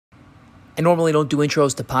I normally don't do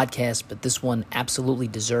intros to podcasts, but this one absolutely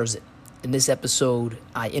deserves it. In this episode,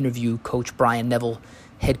 I interview Coach Brian Neville,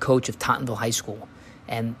 head coach of Tottenville High School.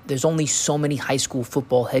 And there's only so many high school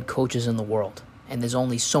football head coaches in the world, and there's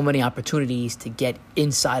only so many opportunities to get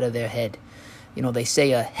inside of their head. You know, they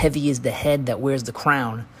say a heavy is the head that wears the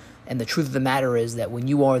crown, and the truth of the matter is that when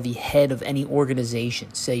you are the head of any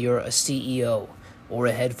organization, say you're a CEO or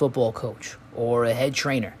a head football coach or a head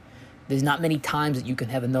trainer, there's not many times that you can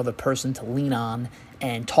have another person to lean on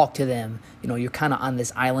and talk to them. You know, you're kind of on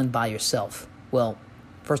this island by yourself. Well,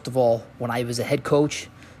 first of all, when I was a head coach,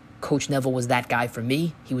 Coach Neville was that guy for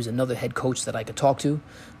me. He was another head coach that I could talk to.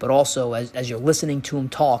 But also, as you're listening to him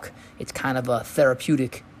talk, it's kind of a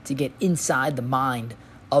therapeutic to get inside the mind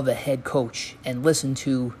of a head coach and listen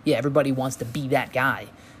to, yeah, everybody wants to be that guy,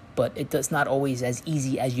 but it's not always as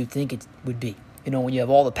easy as you think it would be. You know, when you have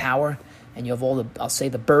all the power and you have all the, I'll say,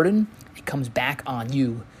 the burden, it comes back on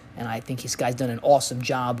you. And I think this guy's done an awesome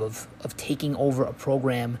job of taking over a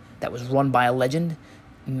program that was run by a legend,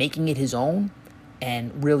 making it his own,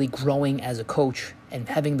 and really growing as a coach and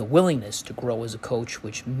having the willingness to grow as a coach,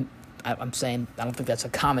 which I'm saying I don't think that's a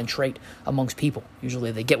common trait amongst people.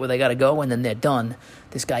 Usually they get where they got to go and then they're done.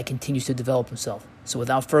 This guy continues to develop himself. So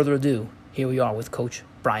without further ado, here we are with Coach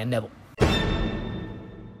Brian Neville.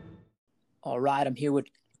 All right, I'm here with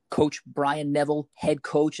Coach Brian Neville, head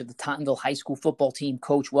coach of the Tottenville High School football team.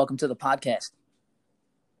 Coach, welcome to the podcast.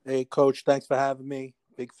 Hey, Coach, thanks for having me.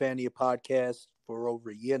 Big fan of your podcast for over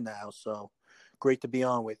a year now, so great to be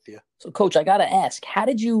on with you. So, Coach, I got to ask, how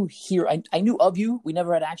did you hear? I knew of you. We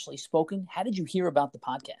never had actually spoken. How did you hear about the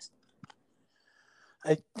podcast?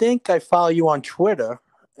 I think I follow you on Twitter,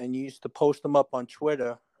 and you used to post them up on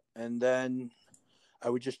Twitter, and then I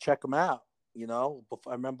would just check them out. You know,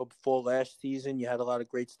 I remember before last season, you had a lot of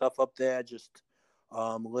great stuff up there, just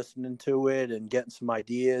listening to it and getting some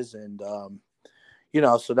ideas. And,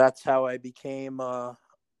 so that's how I became a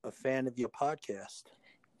fan of your podcast.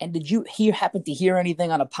 And did you happen to hear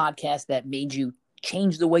anything on a podcast that made you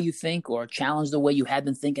change the way you think or challenge the way you had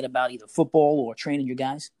been thinking about either football or training your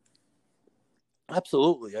guys?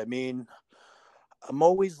 Absolutely. I mean, I'm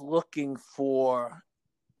always looking for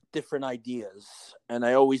different ideas, and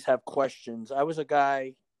I always have questions. I was a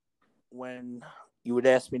guy, when you would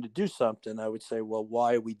ask me to do something, I would say, well,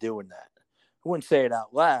 why are we doing that? I wouldn't say it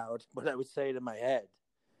out loud, but I would say it in my head.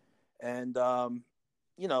 And,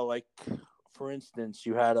 like, for instance,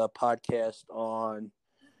 you had a podcast on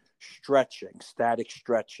stretching, static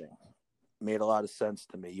stretching. Made a lot of sense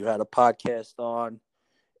to me. You had a podcast on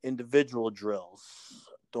individual drills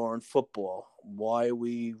during football. Why are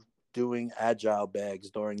we doing agile bags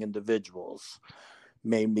during individuals?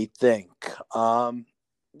 Made me think. So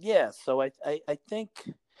I think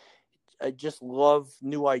I just love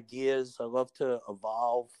new ideas. I love to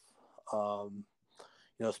evolve,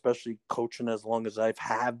 especially coaching as long as I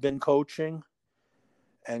have been coaching,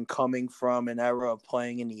 and coming from an era of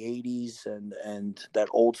playing in the 80s and that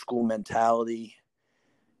old school mentality,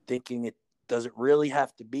 thinking it doesn't really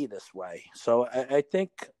have to be this way. So I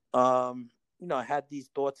think, I had these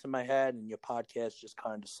thoughts in my head, and your podcast just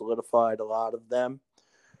kind of solidified a lot of them.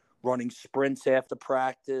 Running sprints after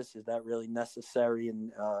practice, is that really necessary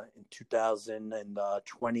in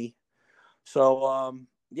 2020? So,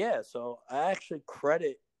 so I actually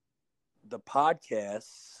credit the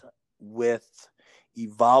podcasts with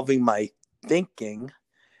evolving my thinking,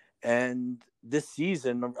 and this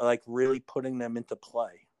season, like, really putting them into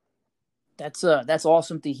play. That's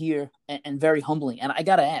awesome to hear and very humbling. And I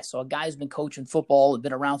gotta ask, so a guy who's been coaching football and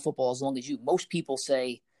been around football as long as you, most people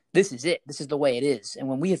say this is it, this is the way it is. And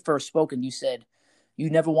when we had first spoken, you said you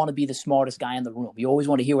never want to be the smartest guy in the room. You always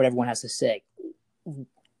want to hear what everyone has to say.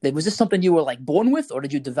 Was this something you were like born with, or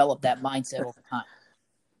did you develop that mindset over time?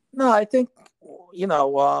 No, I think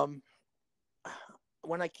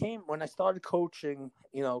when I started coaching,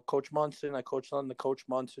 Coach Munson, I coached under Coach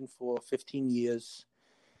Munson for 15 years.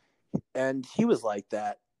 And he was like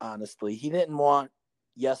that, honestly. He didn't want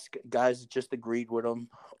guys that just agreed with him.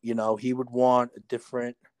 He would want a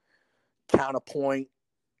different counterpoint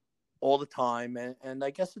all the time. And I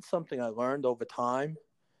guess it's something I learned over time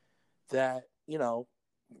that, you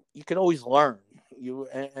can always learn.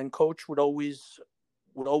 And Coach would always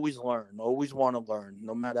learn, always want to learn,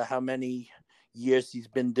 no matter how many years he's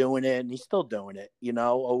been doing it, and he's still doing it,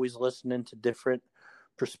 always listening to different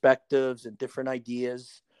perspectives and different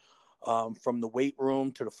ideas. From the weight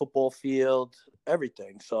room to the football field,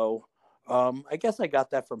 everything. So I guess I got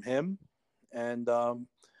that from him, and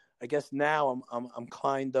I guess now I'm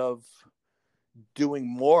kind of doing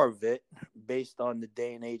more of it based on the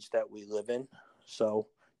day and age that we live in. So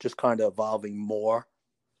just kind of evolving more.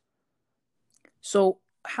 So,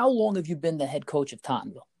 how long have you been the head coach of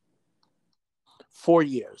Tottenville? 4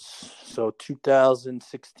 years. So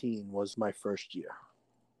 2016 was my first year.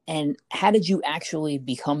 And how did you actually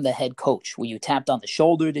become the head coach? Were you tapped on the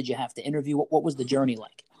shoulder? Did you have to interview? What was the journey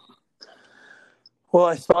like? Well,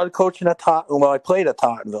 I started coaching at Tottenville. Well, I played at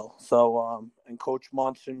Tottenville. So, and Coach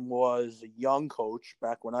Munson was a young coach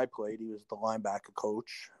back when I played. He was the linebacker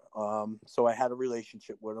coach. So I had a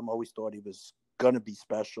relationship with him. Always thought he was going to be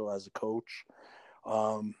special as a coach.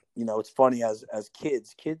 It's funny as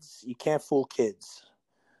kids, you can't fool kids.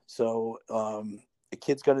 So the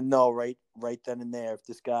kid's going to know right then and there if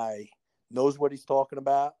this guy knows what he's talking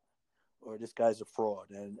about or this guy's a fraud.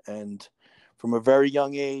 And from a very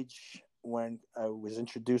young age, when I was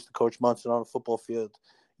introduced to Coach Munson on the football field,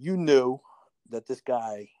 you knew that this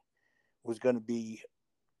guy was going to be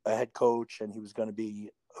a head coach and he was going to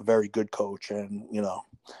be a very good coach. And,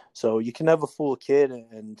 so you can never fool a kid.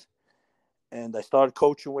 And I started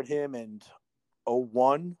coaching with him in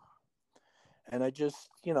 2001. And I just,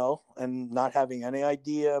 and not having any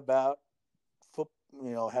idea about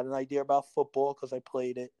football, had an idea about football because I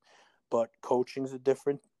played it, but coaching's a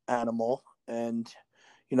different animal. And,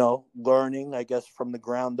 learning, I guess, from the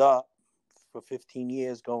ground up for 15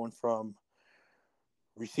 years, going from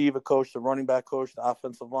receiver coach to running back coach to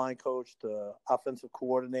offensive line coach to offensive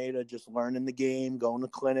coordinator, just learning the game, going to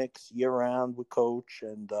clinics year round with coach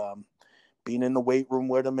and being in the weight room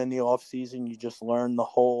with him in the off season. You just learn the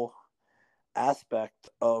whole aspect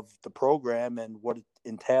of the program and what it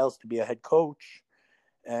entails to be a head coach.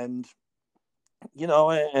 And,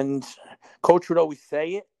 and coach would always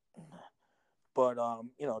say it, but,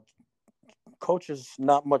 coach is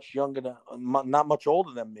not much older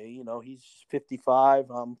than me. He's 55,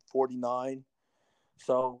 I'm 49.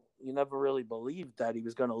 So you never really believed that he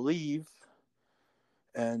was going to leave.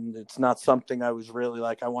 And it's not something I was really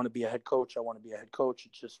like, I want to be a head coach.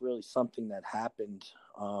 It's just really something that happened,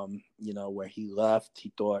 where he left.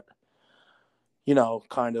 He thought,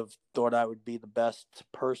 kind of thought I would be the best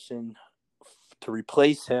person to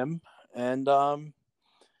replace him. And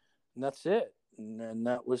that's it. And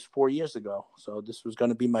that was 4 years ago. So this was going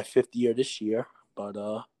to be my 5th year this year. But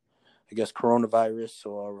I guess coronavirus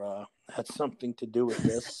or had something to do with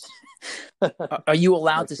this. Are you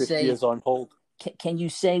allowed to 5 say? Years on hold. Can you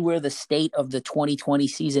say where the state of the 2020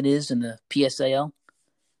 season is in the PSAL?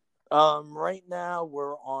 Right now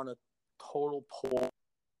we're on a total poll.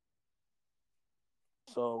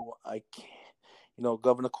 So I can't,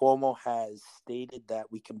 Governor Cuomo has stated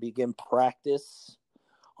that we can begin practice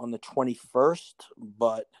on the 21st,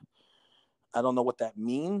 but I don't know what that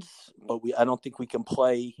means. But I don't think we can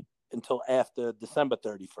play until after December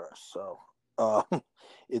 31st. So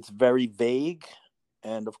it's very vague.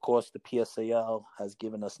 And, of course, the PSAL has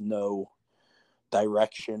given us no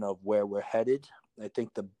direction of where we're headed. I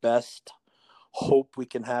think the best hope we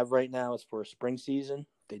can have right now is for a spring season.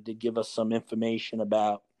 They did give us some information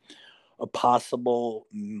about a possible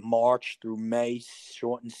March through May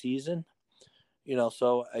shortened season.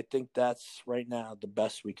 So I think that's right now the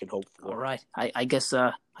best we can hope for. All right. I guess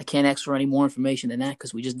I can't ask for any more information than that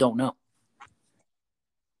because we just don't know.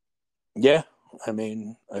 Yeah. I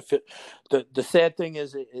mean, I feel the sad thing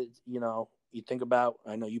is, you think about,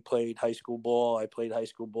 I know you played high school ball. I played high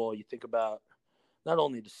school ball. You think about not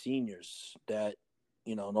only the seniors that,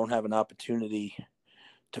 don't have an opportunity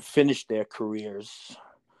to finish their careers,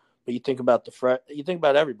 but you think about you think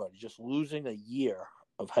about everybody just losing a year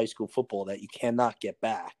of high school football that you cannot get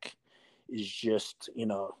back is just,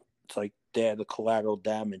 it's like they're the collateral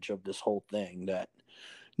damage of this whole thing that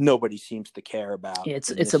nobody seems to care about. Yeah,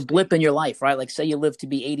 it's a blip in your life, right? Like, say you live to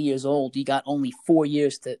be 80 years old, you got only 4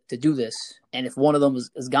 years to do this. And if one of them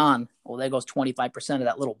is gone, well, there goes 25% of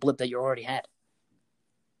that little blip that you already had.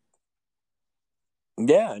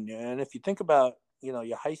 Yeah. And if you think about,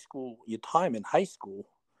 your time in high school,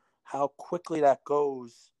 how quickly that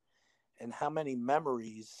goes and how many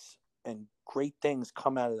memories and great things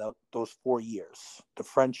come out of those 4 years, the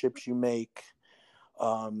friendships you make,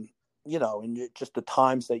 and just the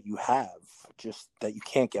times that you have, just that you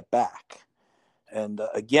can't get back. And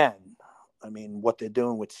again, I mean, what they're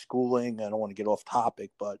doing with schooling, I don't want to get off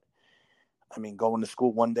topic, but I mean, going to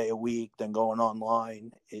school 1 day a week, then going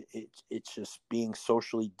online, it's just being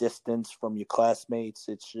socially distanced from your classmates.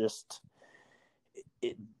 It's just,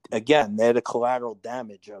 again, they're the collateral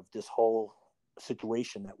damage of this whole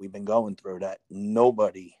situation that we've been going through that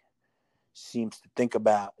nobody seems to think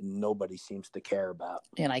about and nobody seems to care about.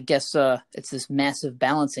 And I guess it's this massive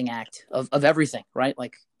balancing act of everything, right?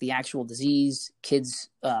 Like the actual disease, kids'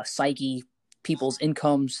 psyche, people's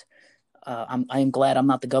incomes. I am glad I'm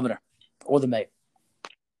not the governor or the mayor.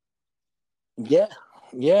 Yeah,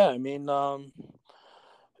 yeah. I mean,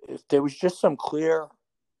 if there was just some clear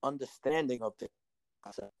understanding of the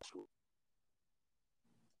process,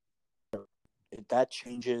 that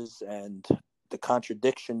changes, and the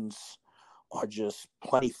contradictions are just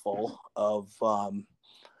plentiful.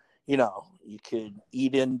 You could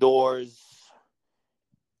eat indoors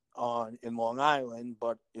in Long Island,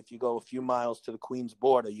 but if you go a few miles to the Queens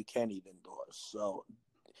border, you can't eat indoors. So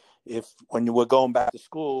if when we're going back to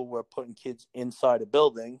school, we're putting kids inside a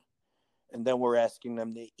building, and then we're asking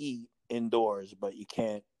them to eat indoors, but you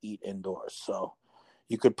can't eat indoors. So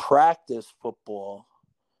you could practice football,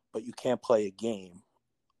 but you can't play a game.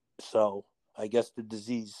 So I guess the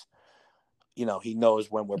disease, he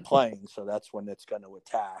knows when we're playing, so that's when it's going to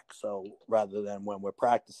attack. So rather than when we're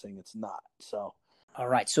practicing, it's not. So. All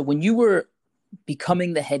right. So when you were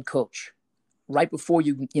becoming the head coach, right before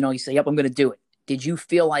you say, yep, I'm going to do it, did you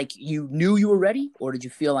feel like you knew you were ready, or did you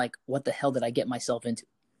feel like, what the hell did I get myself into?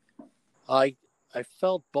 I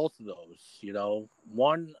felt both of those.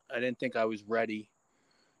 One, I didn't think I was ready.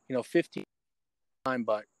 15 time,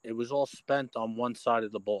 but it was all spent on one side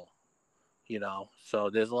of the ball. So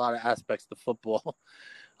there's a lot of aspects to football: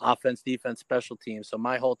 offense, defense, special teams. So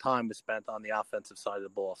my whole time was spent on the offensive side of the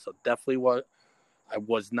ball. So definitely I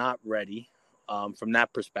was not ready from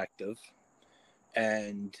that perspective.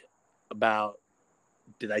 And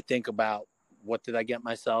did I think about what did I get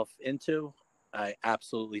myself into? I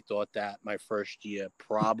absolutely thought that my first year,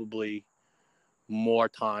 probably more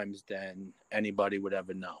times than anybody would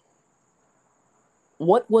ever know.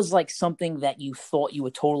 What was like something that you thought you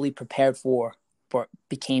were totally prepared for, but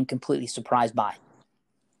became completely surprised by?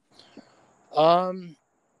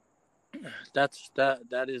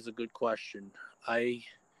 That is a good question. I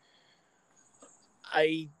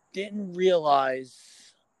didn't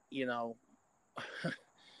realize, when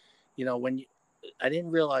I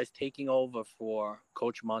didn't realize taking over for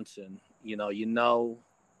Coach Munson,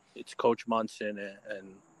 it's Coach Munson,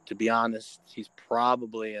 and to be honest, he's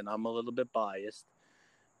probably, and I'm a little bit biased,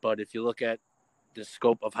 but if you look at the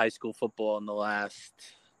scope of high school football in the last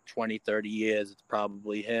 20, 30 years, it's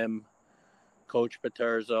probably him, Coach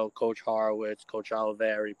Paterzo, Coach Horowitz, Coach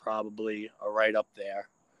Oliveri probably are right up there.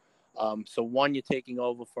 So one, you're taking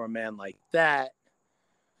over for a man like that.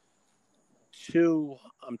 Two,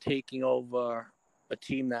 I'm taking over a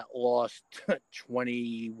team that lost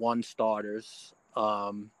 21 starters.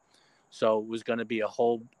 So it was going to be a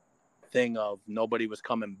whole thing of nobody was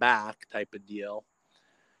coming back type of deal.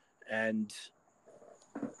 And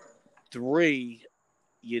three,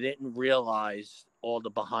 you didn't realize all the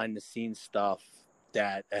behind the scenes stuff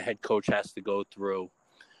that a head coach has to go through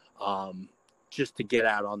just to get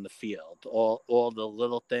out on the field. All the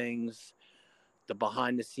little things, the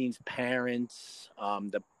behind the scenes parents,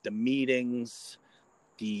 the meetings,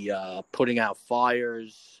 the putting out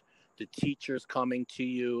fires, the teachers coming to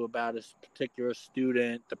you about a particular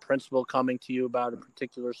student, the principal coming to you about a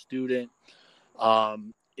particular student.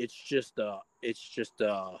 It's just a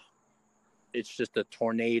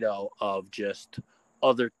tornado of just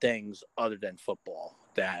other things other than football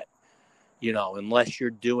that, unless you're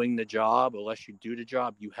doing the job, unless you do the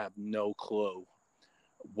job, you have no clue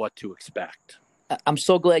what to expect. I'm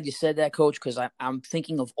so glad you said that, Coach, because I'm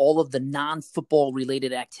thinking of all of the non-football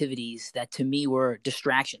related activities that to me were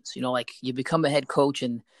distractions. Like you become a head coach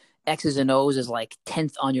and X's and O's is like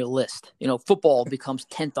 10th on your list. Football becomes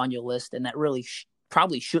 10th on your list, and that really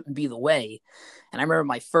probably shouldn't be the way. And I remember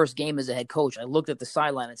my first game as a head coach, I looked at the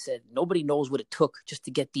sideline and said, nobody knows what it took just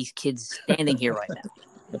to get these kids standing here right now.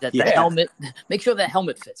 The helmet, make sure that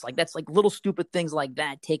helmet fits. Like that's like little stupid things like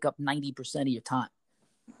that take up 90% of your time.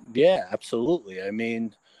 Yeah, absolutely. I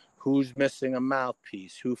mean, who's missing a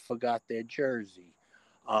mouthpiece? Who forgot their jersey?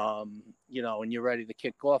 When you're ready to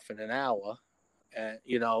kick off in an hour, and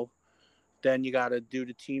then you got to do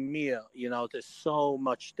the team meal. There's so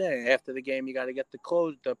much thing. After the game, you got to get the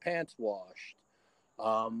pants washed.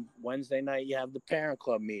 Wednesday night, you have the parent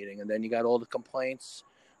club meeting, and then you got all the complaints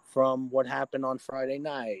from what happened on Friday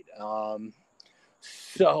night.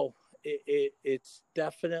 So it's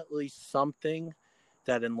definitely something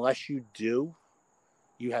that unless you do,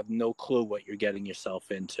 you have no clue what you're getting yourself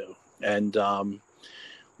into. And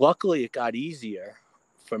luckily it got easier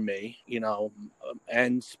for me,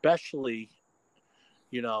 and especially,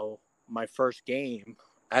 my first game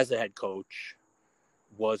as a head coach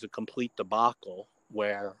was a complete debacle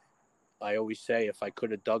where I always say if I could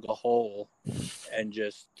have dug a hole and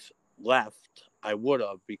just left, I would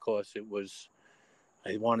have, because I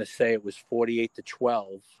want to say it was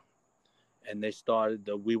 48-12. And they started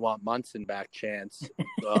the "We Want Munson Back" chants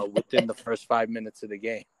within the first 5 minutes of the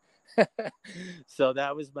game. So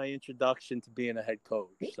that was my introduction to being a head coach.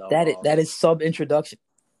 That is sub introduction.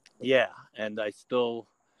 Yeah, and I still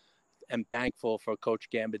am thankful for Coach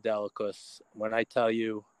Gambardella, because when I tell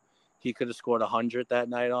you he could have scored 100 that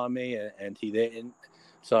night on me, and he didn't.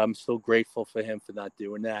 So I'm still grateful for him for not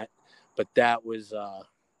doing that. But that was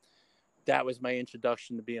my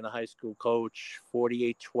introduction to being a high school coach.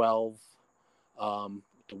 48-12.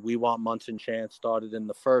 The We Want Munson chant started in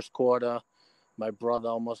the first quarter. My brother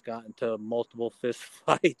almost got into multiple fist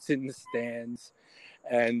fights in the stands,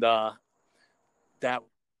 and that was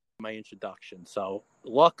my introduction. So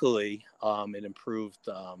luckily, it improved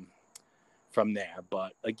from there.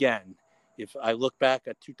 But again, if I look back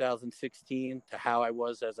at 2016 to how I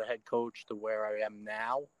was as a head coach to where I am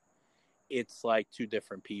now, it's like two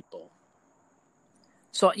different people.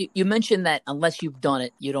 So you mentioned that unless you've done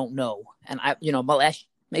it, you don't know. And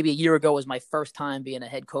maybe a year ago was my first time being a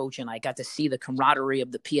head coach, and I got to see the camaraderie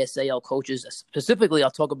of the PSAL coaches. Specifically,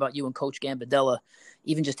 I'll talk about you and Coach Gambardella,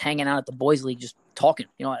 even just hanging out at the boys' league, just talking,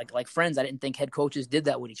 like friends. I didn't think head coaches did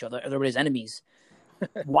that with each other. Everybody's enemies.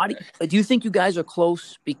 Why do you think you guys are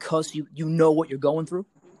close because you know what you're going through?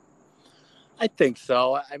 I think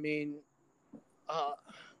so. I mean,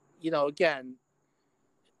 again,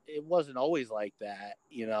 it wasn't always like that,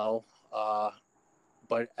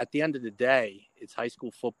 but at the end of the day, it's high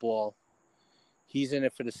school football. He's in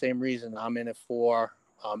it for the same reason I'm in it for.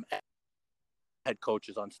 Head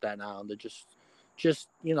coaches on Staten Island, they're just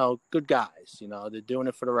good guys. They're doing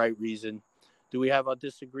it for the right reason. Do we have our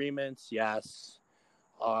disagreements? Yes.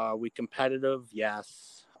 Are we competitive?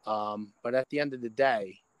 Yes. But at the end of the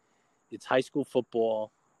day, it's high school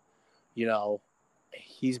football.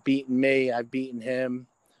 He's beaten me. I've beaten him.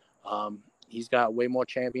 He's got way more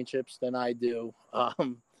championships than I do.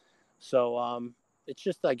 So it's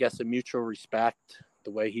just, I guess, a mutual respect,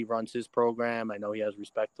 the way he runs his program. I know he has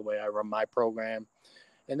respect the way I run my program.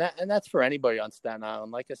 And that's for anybody on Staten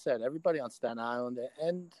Island. Like I said, everybody on Staten Island.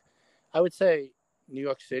 And I would say New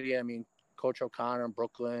York City, I mean, Coach O'Connor in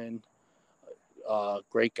Brooklyn,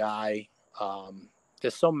 great guy.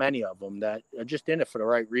 There's so many of them that are just in it for the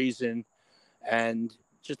right reason. And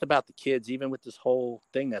just about the kids, even with this whole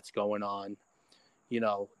thing that's going on,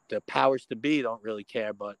 the powers to be don't really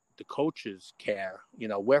care, but the coaches care.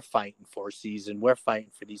 We're fighting for a season. We're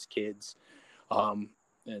fighting for these kids.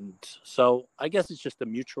 And so I guess it's just a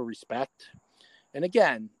mutual respect. And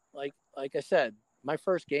again, like I said, my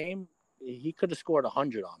first game, he could have scored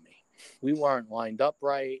 100 on me. We weren't lined up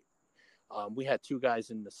right. We had two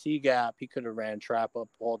guys in the C gap. He could have ran trap up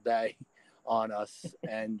all day on us,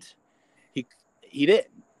 and he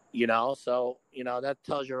didn't. So that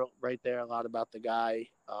tells you right there a lot about the guy,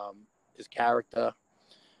 his character.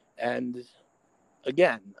 And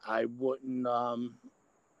again, I wouldn't.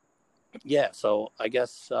 So I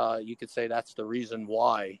guess you could say that's the reason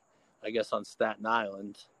why. I guess on Staten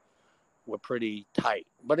Island, we're pretty tight.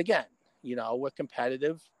 But again, we're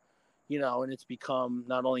competitive. And it's become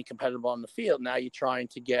not only competitive on the field, now you're trying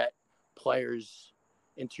to get players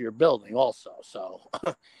into your building also. So,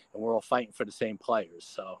 and we're all fighting for the same players.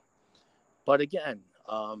 So, but again,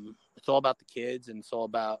 it's all about the kids, and it's all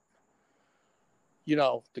about,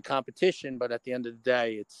 the competition. But at the end of the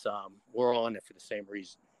day, it's we're all in it for the same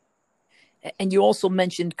reason. And you also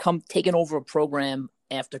mentioned taking over a program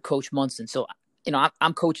after Coach Munson. So,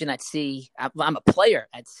 I'm coaching at C. I'm a player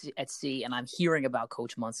at C, and I'm hearing about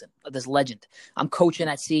Coach Munson, this legend. I'm coaching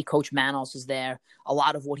at C. Coach Manos is there. A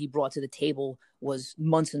lot of what he brought to the table was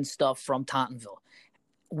Munson stuff from Tottenville.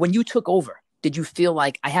 When you took over, did you feel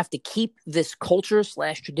like I have to keep this culture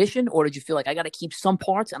 / tradition, or did you feel like I got to keep some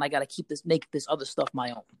parts and I got to make this other stuff my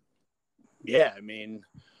own? Yeah, I mean,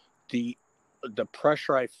 the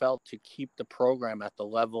pressure I felt to keep the program at the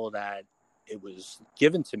level that it was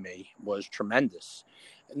given to me was tremendous.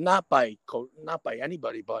 Not by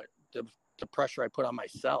anybody, but the pressure I put on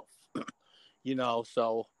myself.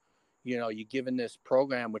 So you're given this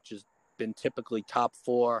program which has been typically top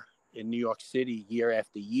 4 in New York City year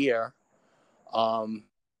after year. And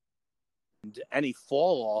any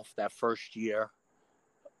fall off that first year,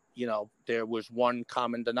 there was one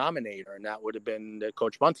common denominator, and that would have been that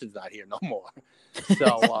Coach Munson's not here no more.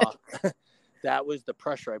 So that was the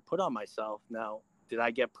pressure I put on myself. Now, did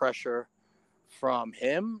I get pressure from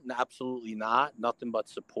him? Absolutely not. Nothing but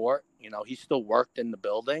support. He still worked in the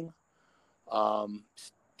building.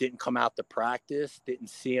 Didn't come out to practice.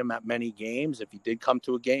 Didn't see him at many games. If he did come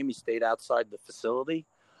to a game, he stayed outside the facility.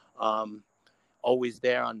 Always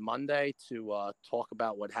there on Monday to talk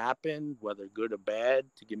about what happened, whether good or bad,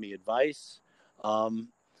 to give me advice.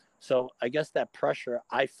 So I guess that pressure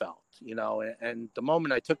I felt, and the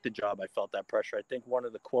moment I took the job, I felt that pressure. I think one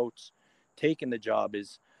of the quotes taking the job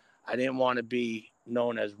is, I didn't want to be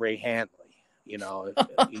known as Ray Handley.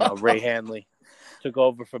 Ray Handley took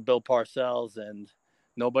over for Bill Parcells, and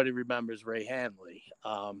nobody remembers Ray Handley.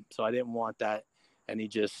 So I didn't want that. And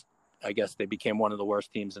I guess they became one of the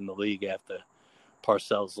worst teams in the league after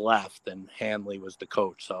Parcells left and Handley was the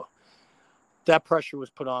coach. So that pressure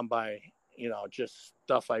was put on by, just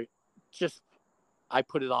stuff I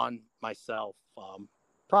put it on myself.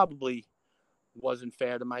 Probably wasn't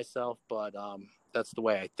fair to myself, but that's the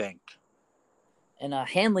way I think. And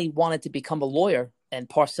Handley wanted to become a lawyer, and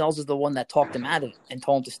Parcells is the one that talked him out of it and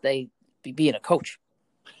told him to stay being a coach.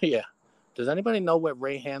 Yeah. Does anybody know what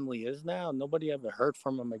Ray Handley is now? Nobody ever heard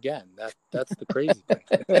from him again. That's the crazy thing.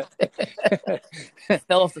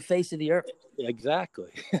 Fell off the face of the earth.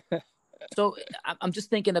 Exactly. So I'm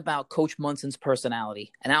just thinking about Coach Munson's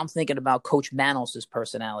personality, and I'm thinking about Coach Manos'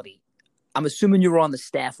 personality. I'm assuming you were on the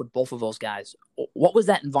staff with both of those guys. What was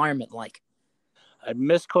that environment like? I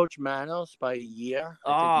missed Coach Manos by a year.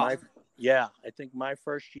 I think my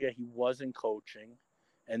first year he wasn't coaching,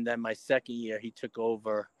 and then my second year he took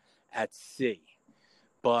over at C.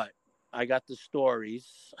 But I got the stories,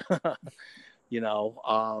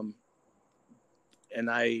 and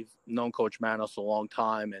I've known Coach Manos a long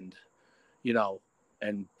time, and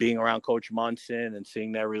and being around Coach Munson and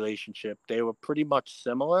seeing their relationship, they were pretty much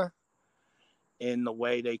similar in the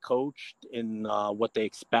way they coached, in what they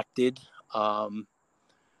expected.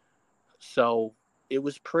 So it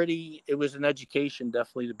was an education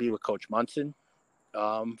definitely to be with Coach Munson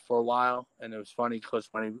for a while. And it was funny because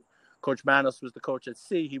when Coach Manos was the coach at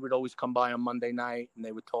C, he would always come by on Monday night and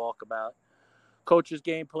they would talk about Coach's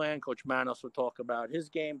game plan. Coach Manos would talk about his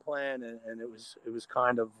game plan. And it was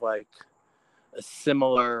kind of like a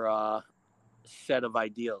similar set of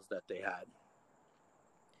ideals that they had.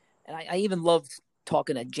 And I even loved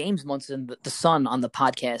talking to James Munson, the son, on the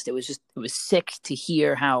podcast. It was sick to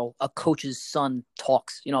hear how a coach's son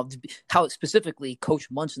talks, how specifically Coach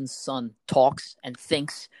Munson's son talks and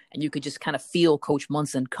thinks. And you could just kind of feel Coach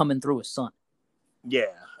Munson coming through his son.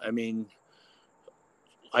 Yeah. I mean,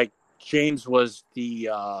 like James was the,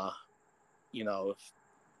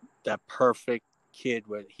 that perfect kid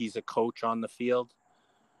where he's a coach on the field,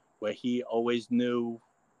 where he always knew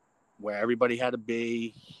where everybody had to be.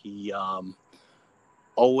 He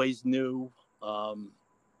always knew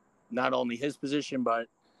not only his position but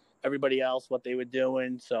everybody else, what they were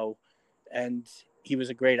doing. So, and he was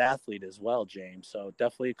a great athlete as well, James. So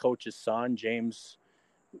definitely a coach's son. James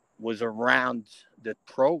was around the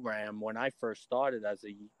program when I first started as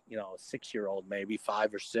a 6-year-old, maybe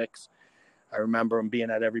 5 or 6. I remember him being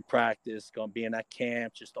at every practice, being at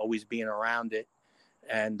camp, just always being around it.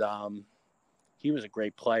 And he was a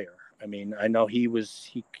great player. I mean, I know he was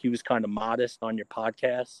kind of modest on your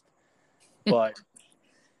podcast, but,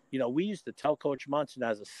 we used to tell Coach Munson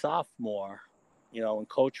as a sophomore, and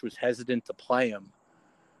Coach was hesitant to play him.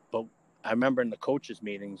 But I remember in the coaches'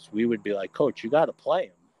 meetings, we would be like, Coach, you got to play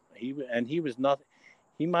him. He was nothing.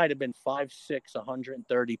 He might have been 5'6",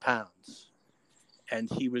 130 pounds. And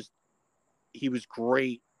he was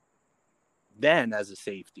great then as a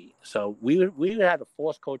safety. So we had to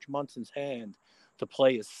force Coach Munson's hand to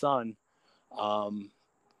play his son.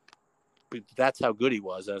 But that's how good he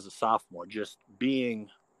was as a sophomore, just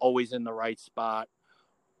being always in the right spot,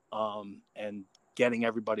 and getting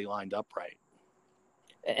everybody lined up right.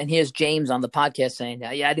 And here's James on the podcast saying,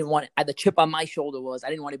 the chip on my shoulder was I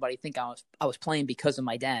didn't want anybody to think I was playing because of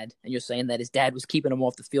my dad. And you're saying that his dad was keeping him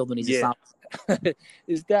off the field when he's a sophomore.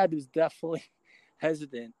 His dad was definitely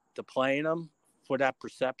hesitant to playing him for that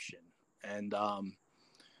perception. And,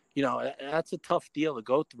 that's a tough deal to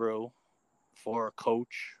go through for a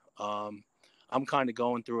coach. I'm kind of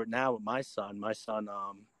going through it now with my son. My son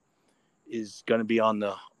is going to be on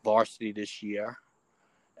the varsity this year.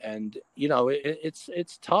 And,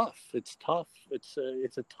 it's tough. It's tough. It's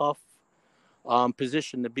a tough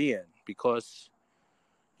position to be in, because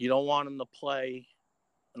you don't want him to play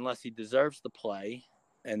unless he deserves to play.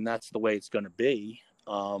 And that's the way it's going to be.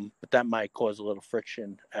 But that might cause a little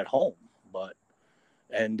friction at home.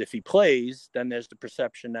 And if he plays, then there's the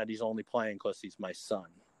perception that he's only playing because he's my son.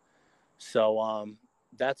 So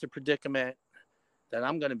that's a predicament that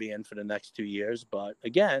I'm going to be in for the next 2 years. But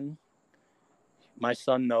again, my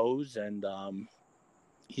son knows, and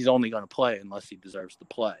he's only going to play unless he deserves to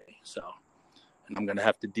play. So, and I'm going to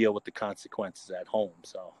have to deal with the consequences at home.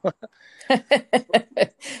 So,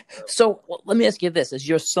 let me ask you this: is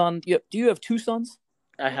your son? Do you have 2 sons?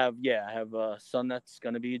 I have a son that's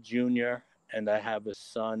going to be a junior, and I have a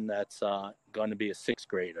son that's going to be a sixth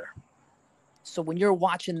grader. So when you're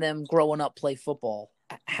watching them growing up play football,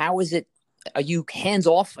 how is it? Are you hands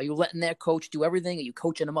off? Are you letting their coach do everything? Are you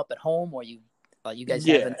coaching them up at home, or you guys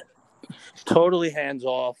having? Totally hands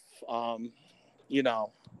off. You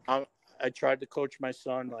know, I tried to coach my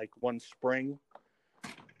son like one spring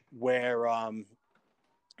where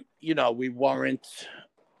you know, we weren't,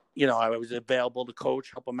 you know, I was available to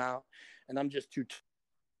coach, help him out, and I'm just too.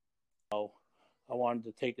 I wanted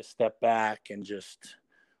to take a step back and just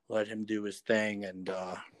let him do his thing. And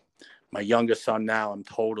my youngest son now,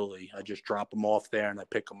 I just drop him off there and I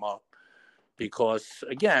pick him up because,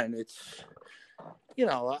 again, it's, you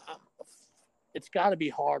know, it's got to be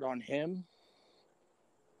hard on him,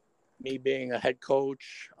 me being a head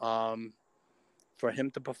coach, for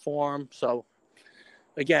him to perform. So,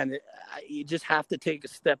 again, you just have to take a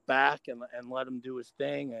step back and let him do his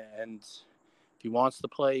thing. And if he wants to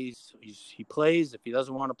play, he plays. If he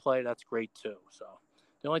doesn't want to play, that's great too. So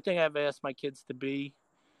the only thing I've asked my kids to be,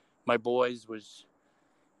 my boys, was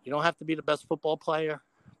you don't have to be the best football player,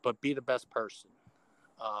 but be the best person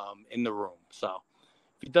in the room. So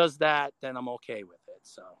if he does that, then I'm okay with it.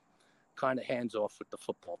 So kind of hands off with the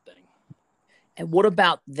football thing. And what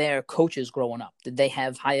about their coaches growing up? Did they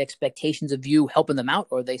have high expectations of you helping them out,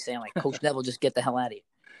 or are they saying like, Coach Neville, just get the hell out of here?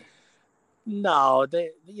 No,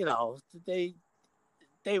 they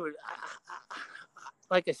would,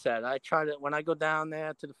 like I said, I try to, when I go down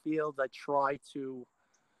there to the field, I try to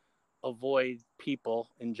avoid people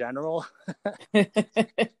in general.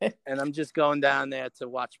 And I'm just going down there to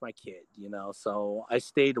watch my kid, you know, so I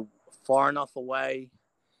stayed far enough away.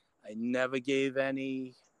 I never gave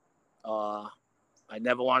any, I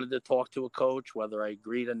never wanted to talk to a coach, whether I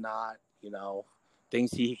agreed or not, you know,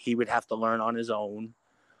 things he would have to learn on his own.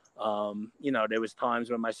 You know, there was times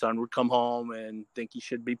when my son would come home and think he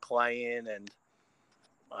should be playing, and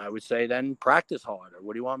I would say, then practice harder.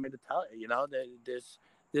 What do you want me to tell you? You know,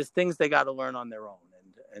 there's things they got to learn on their own.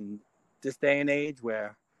 And this day and age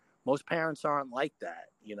where most parents aren't like that,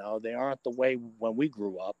 you know, they aren't the way when we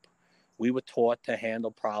grew up. We were taught to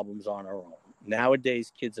handle problems on our own.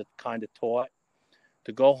 Nowadays, kids are kind of taught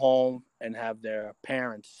to go home and have their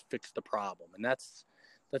parents fix the problem. And that's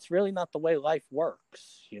really not the way life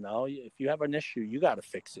works. You know, if you have an issue, you got to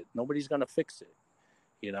fix it. Nobody's going to fix it,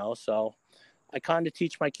 you know? So I kind of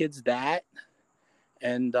teach my kids that,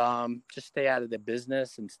 and just stay out of their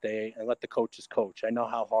business and let the coaches coach. I know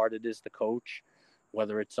how hard it is to coach,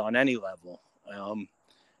 whether it's on any level.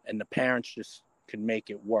 And the parents just can make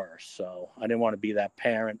it worse. So I didn't want to be that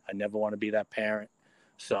parent. I never want to be that parent.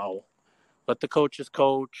 So let the coaches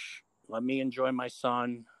coach. Let me enjoy my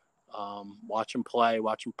son. Watch him play,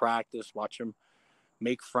 watch him practice, watch him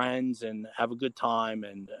make friends and have a good time.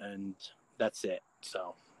 And that's it.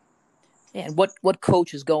 So. And what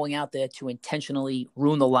coach is going out there to intentionally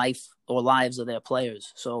ruin the life or lives of their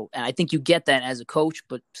players? So, and I think you get that as a coach,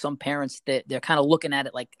 but some parents, they're kind of looking at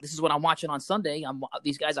it like, this is what I'm watching on Sunday.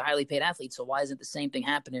 These guys are highly paid athletes, so why isn't the same thing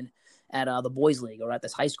happening at the boys' league or at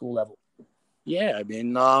this high school level? Yeah, I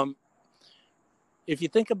mean, if you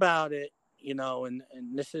think about it, you know, and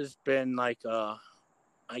this has been like,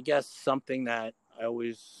 I guess something that I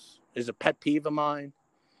always is a pet peeve of mine.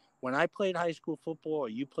 When I played high school football, or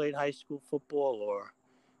you played high school football, or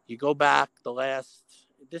you go back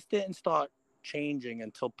this didn't start changing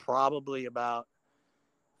until probably about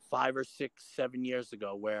 5 or 6, 7 years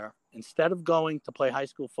ago, where instead of going to play high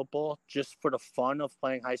school football just for the fun of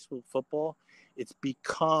playing high school football, it's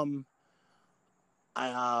become,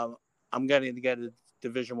 I'm going to get a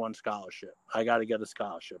Division I scholarship. I got to get a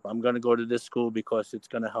scholarship. I'm going to go to this school because it's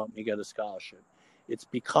going to help me get a scholarship. It's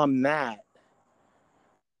become that,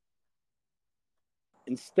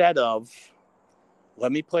 instead of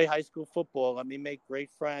let me play high school football, let me make great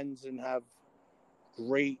friends and have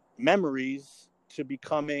great memories, to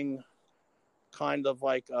becoming kind of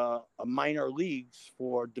like a minor leagues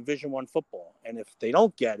for Division I football. And if they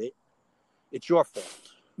don't get it, it's your fault,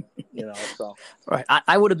 you know. So right,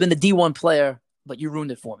 I would have been the D1 player, but you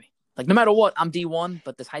ruined it for me. Like, no matter what, I'm D1,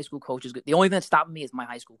 but this high school coach is good. The only thing that's stopping me is my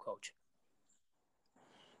high school coach.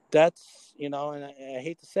 That's, you know, and I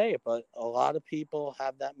hate to say it, but a lot of people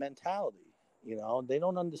have that mentality. You know, they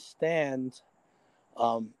don't understand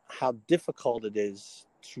how difficult it is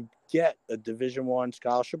to get a Division I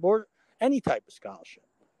scholarship or any type of scholarship.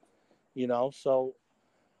 You know, so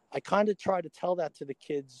I kind of try to tell that to the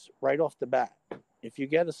kids right off the bat. If you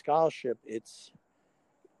get a scholarship, it's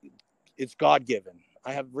God-given.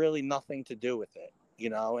 I have really nothing to do with it, you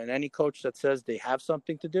know, and any coach that says they have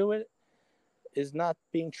something to do with it is not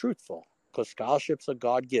being truthful, because scholarships are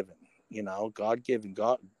God-given, you know, God-given.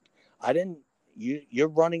 I didn't. You're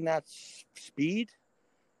running that speed.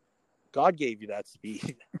 God gave you that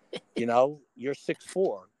speed. You're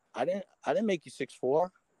 6'4". I didn't make you 6'4".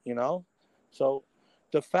 So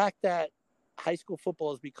the fact that high school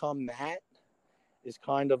football has become that is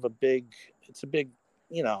kind of a big. It's a big,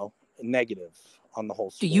 negative on the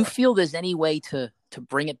whole Do you sport. feel there's any way to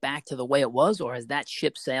bring it back to the way it was, or has that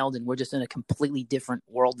ship sailed and we're just in a completely different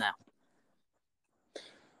world now?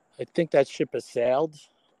 I think that ship has sailed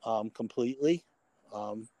completely.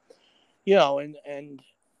 Um, and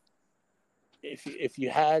if you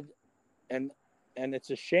had and it's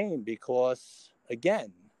a shame because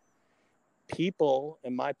again, people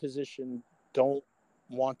in my position don't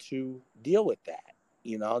want to deal with that.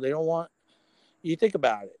 They don't want. You think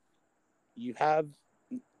about it. You have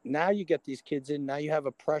now you get these kids in. Now you have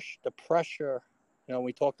the pressure.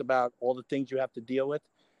 We talked about all the things you have to deal with.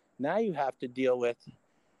 Now you have to deal with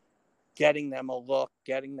getting them a look,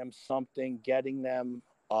 getting them something, getting them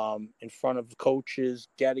in front of coaches,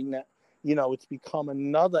 getting that. It's become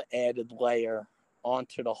another added layer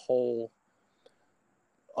onto the whole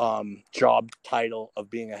job title of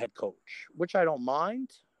being a head coach, which I don't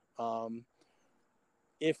mind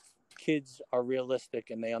if kids are realistic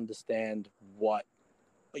and they understand what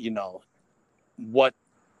what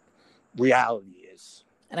reality is.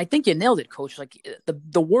 And I think you nailed it, Coach. Like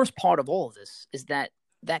the worst part of all of this is that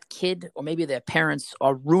kid or maybe their parents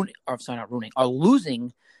are are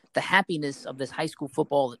losing the happiness of this high school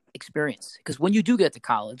football experience. Because when you do get to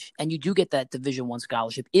college and you do get that Division I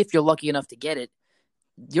scholarship, if you're lucky enough to get it,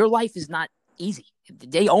 your life is not easy.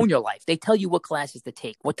 They own your life. They tell you what classes to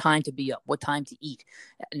take, what time to be up, what time to eat.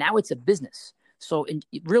 Now it's a business. So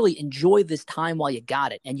really enjoy this time while you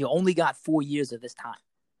got it. And you only got 4 years of this time.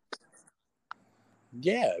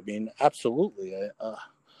 Yeah, I mean, absolutely.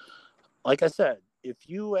 Like I said, if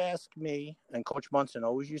you ask me, and Coach Munson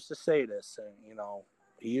always used to say this, and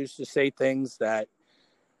he used to say things that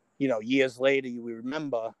years later you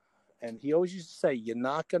remember, and he always used to say, "You're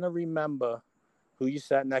not going to remember who you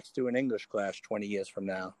sat next to in English class 20 years from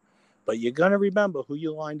now, but you're going to remember who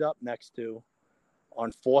you lined up next to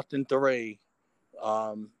on 4th and 3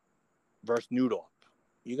 versus Newdorf.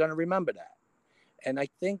 You're going to remember that." And I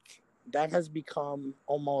think that has become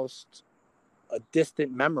almost a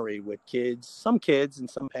distant memory with some kids and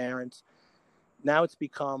some parents. Now it's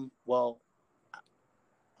become, well,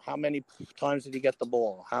 how many times did he get the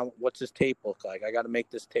ball? What's his tape look like? I got to make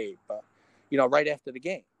this tape. Right after the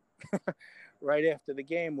game. Right after the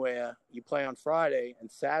game where you play on Friday and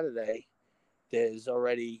Saturday, there's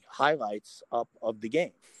already highlights up of the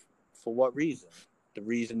game. For what reason? The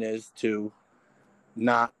reason is to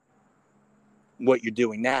not what you're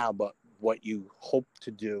doing now, but what you hope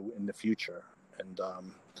to do in the future. And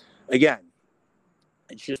again,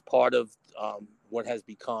 it's just part of what has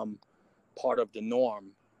become part of the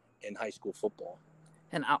norm in high school football.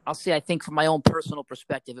 And I'll say, I think from my own personal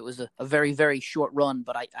perspective, it was a very, very short run,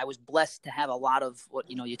 but I was blessed to have a lot of what,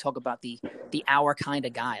 you talk about the hour kind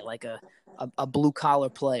of guy, like a blue collar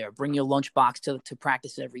player, bring your lunchbox to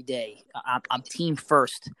practice every day. I'm team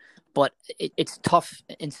first, but it's tough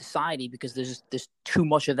in society because there's too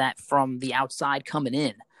much of that from the outside coming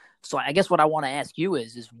in. So I guess what I want to ask you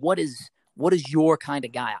is what is your kind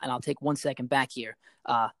of guy? And I'll take 1 second back here.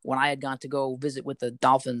 When I had gone to go visit with the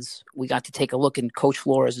Dolphins, we got to take a look in Coach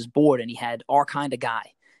Flores' board, and he had our kind of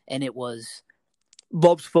guy. And it was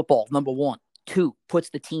loves football, number 1. 2, puts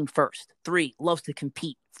the team first. 3, loves to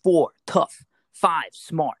compete. 4, tough. 5,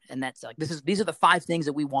 smart. And that's like these are the 5 things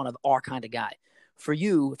that we want of our kind of guy. For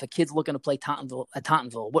you, if a kid's looking to play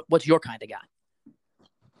Tottenville, what's your kind of guy?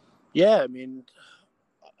 Yeah, I mean,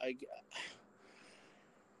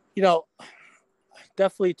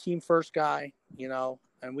 definitely a team first guy,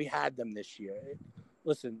 and we had them this year.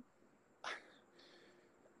 Listen,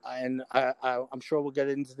 and I'm sure we'll get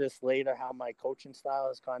into this later, how my coaching style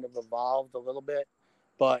has kind of evolved a little bit,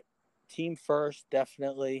 but team first,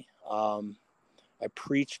 definitely. I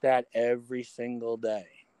preach that every single day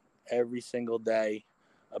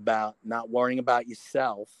about not worrying about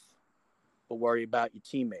yourself, but worry about your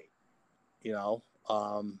teammate,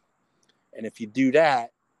 and if you do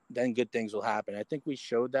that, then good things will happen. I think we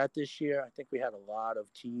showed that this year. I think we had a lot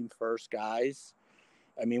of team first guys.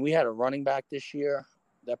 I mean, we had a running back this year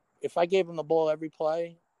that if I gave him the ball every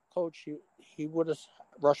play, Coach, he would have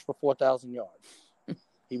rushed for 4,000 yards.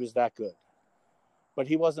 He was that good. But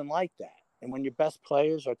he wasn't like that. And when your best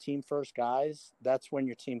players are team first guys, that's when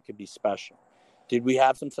your team could be special. Did we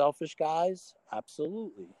have some selfish guys?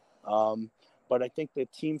 Absolutely. But I think the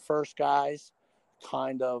team first guys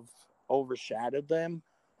kind of overshadowed them.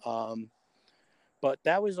 But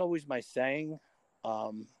that was always my saying.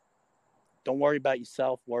 don't worry about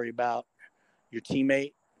yourself, worry about your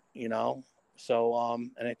teammate, you know. So,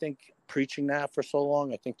 and I think preaching that for so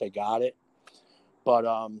long, I think they got it. But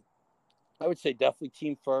I would say definitely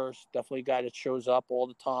team first, definitely a guy that shows up all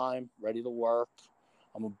the time, ready to work.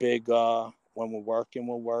 I'm a big, when we're working,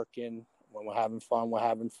 we're working. When we're having fun, we're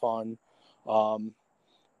having fun.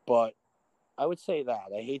 But I would say that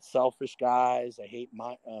I hate selfish guys. I hate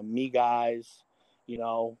me guys. You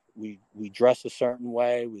know, we dress a certain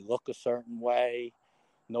way. We look a certain way.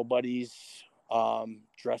 Nobody's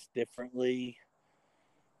dressed differently.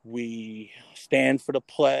 We stand for the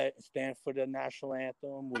play, stand for the national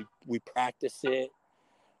anthem. We practice it.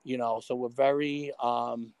 You know, so we're very,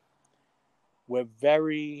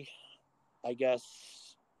 I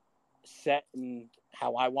guess, set in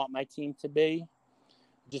how I want my team to be.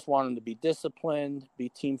 Just want them to be disciplined, be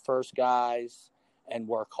team first guys, and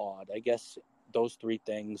work hard. I guess those three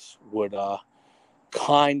things would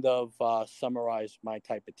kind of summarize my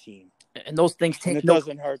type of team. And those things And take it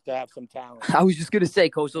doesn't hurt to have some talent. I was just going to say,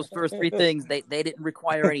 Coach, those first three things, they didn't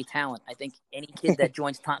require any talent. I think any kid that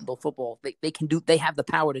joins Tottenville football, they have the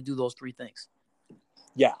power to do those three things.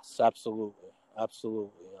 Yes, absolutely.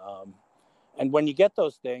 And when you get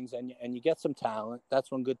those things and you get some talent,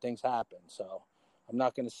 that's when good things happen. So I'm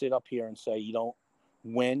not going to sit up here and say you don't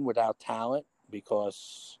win without talent,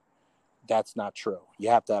 because that's not true. You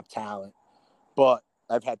have to have talent. But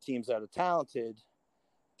I've had teams that are talented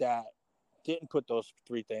that didn't put those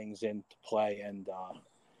three things into play. And,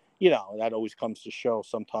 that always comes to show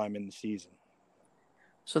sometime in the season.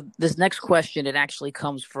 So this next question, it actually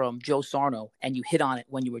comes from Joe Sarno, and you hit on it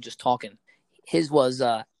when you were just talking. His was,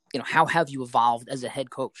 how have you evolved as a head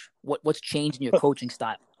coach? What's changed in your coaching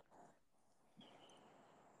style?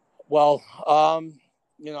 Well,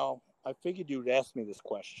 I figured you'd ask me this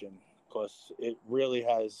question because it really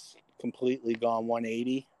has completely gone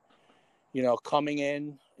 180. Coming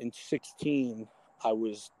in 16, I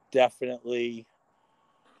was definitely,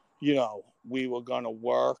 we were going to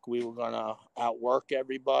work. We were going to outwork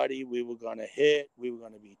everybody. We were going to hit. We were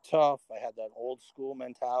going to be tough. I had that old school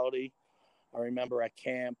mentality. I remember at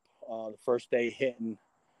camp, the first day hitting,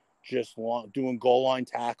 just doing goal line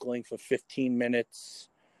tackling for 15 minutes,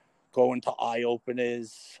 going to eye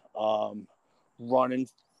openers, running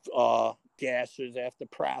gassers after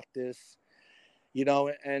practice,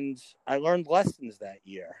 and I learned lessons that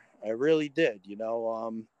year. I really did, and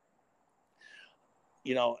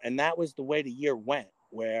that was the way the year went,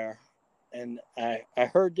 and I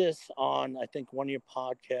heard this on, I think, one of your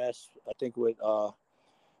podcasts, I think with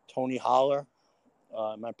Tony Holler.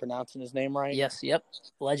 Am I pronouncing his name right? Yes. Yep.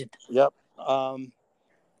 Legend. Yep. And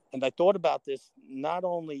I thought about this not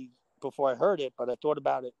only before I heard it, but I thought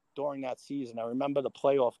about it during that season. I remember the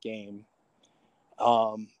playoff game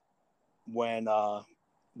when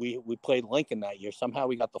we played Lincoln that year. Somehow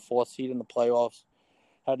we got the 4th seed in the playoffs.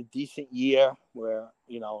 Had a decent year where,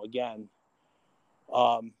 again,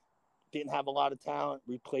 didn't have a lot of talent.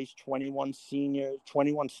 Replaced 21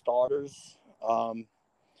 starters.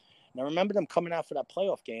 And I remember them coming out for that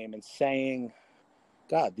playoff game and saying,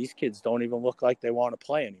 God, these kids don't even look like they want to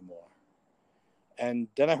play anymore. And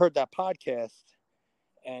then I heard that podcast,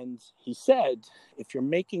 and he said, if you're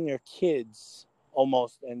making your kids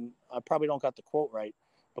almost, and I probably don't got the quote right,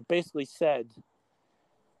 but basically said,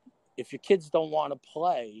 if your kids don't want to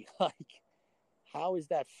play, like, how is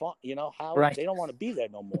that fun? How right. They don't want to be there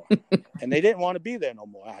no more. And they didn't want to be there no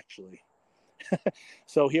more, actually.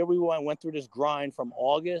 So here we went through this grind from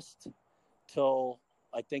August till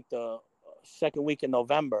I think the second week in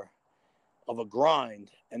November of a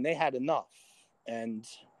grind, and they had enough. And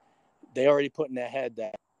they already put in their head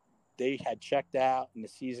that they had checked out and the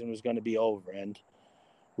season was going to be over. And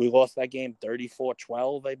we lost that game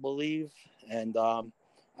 34-12, I believe. And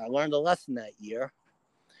I learned a lesson that year.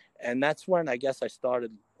 And that's when I guess I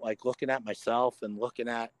started looking at myself and looking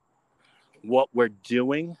at what we're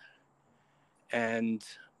doing. And,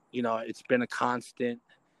 it's been a constant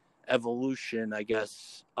evolution, I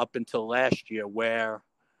guess, up until last year, where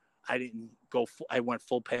I went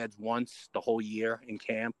full pads once the whole year in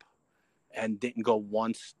camp and didn't go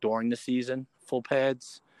once during the season, full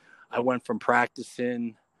pads. I went from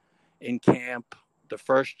practicing in camp the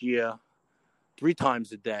first year 3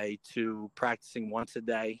 times a day to practicing once a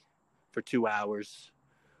day for 2 hours.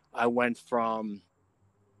 I went from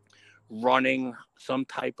running some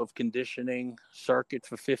type of conditioning circuit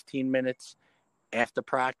for 15 minutes after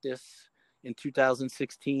practice in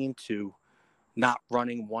 2016 to not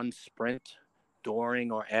running one sprint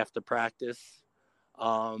during or after practice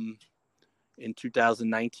in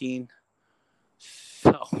 2019.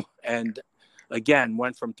 So, and again,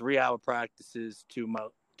 went from 3-hour practices to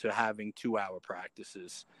to having 2-hour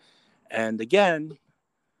practices. And again,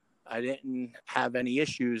 I didn't have any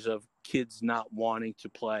issues of kids not wanting to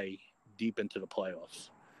play deep into the playoffs.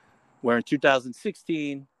 Where in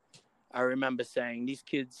 2016, I remember saying these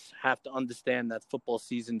kids have to understand that football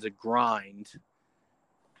season's a grind.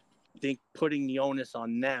 I think putting the onus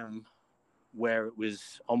on them where it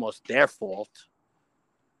was almost their fault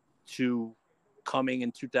to coming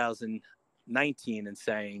in 2019 and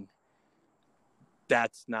saying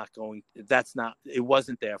it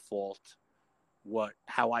wasn't their fault.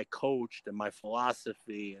 How I coached and my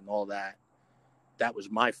philosophy and all that was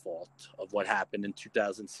my fault of what happened in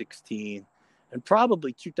 2016 and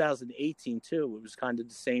probably 2018 too. It was kind of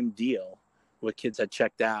the same deal where kids had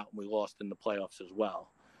checked out and we lost in the playoffs as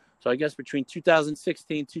well. So I guess between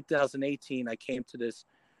 2016, 2018, I came to this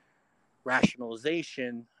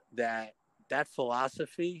rationalization that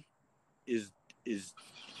philosophy is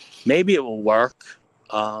maybe it will work.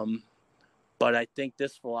 But I think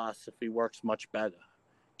this philosophy works much better.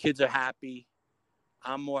 Kids are happy.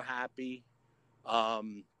 I'm more happy.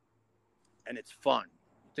 And it's fun.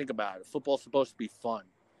 Think about it. Football's supposed to be fun.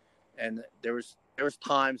 And there was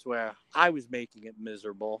times where I was making it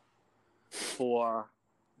miserable for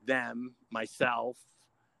them, myself,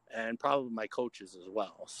 and probably my coaches as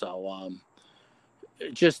well. So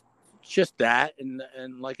just that.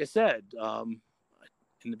 And like I said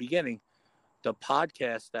in the beginning, the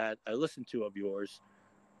podcast that I listened to of yours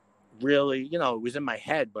really, it was in my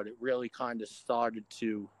head, but it really kind of started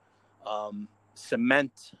to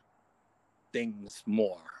cement things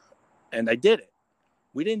more. And I did it.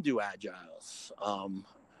 We didn't do agiles.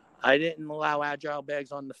 I didn't allow agile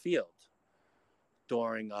bags on the field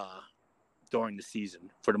during the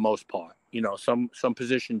season for the most part. Some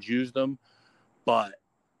positions used them, but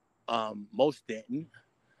most didn't.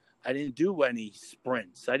 I didn't do any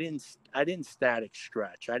sprints. I didn't static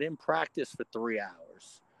stretch. I didn't practice for 3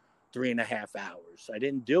 hours, 3.5 hours. I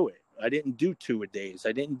didn't do it. I didn't do 2 a days.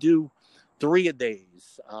 I didn't do 3 a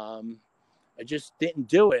days. I just didn't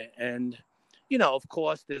do it. And, of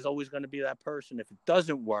course, there's always going to be that person. If it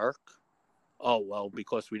doesn't work, oh, well,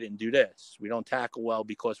 because we didn't do this. We don't tackle well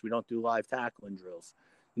because we don't do live tackling drills.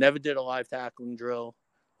 Never did a live tackling drill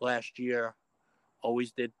last year.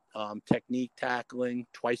 Always did technique tackling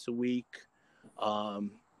twice a week.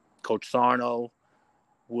 Coach Sarno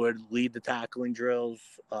would lead the tackling drills,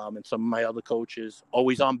 and some of my other coaches,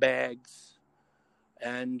 always on bags,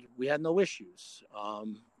 and we had no issues.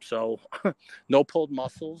 So no pulled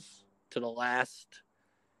muscles to the last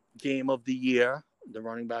game of the year. The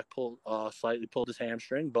running back slightly pulled his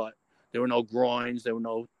hamstring, but there were no groins. There were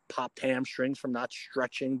no popped hamstrings from not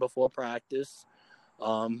stretching before practice.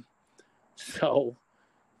 So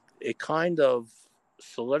it kind of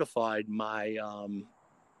solidified my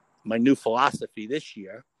my new philosophy this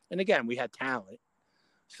year. And again, we had talent.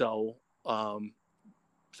 So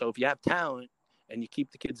if you have talent and you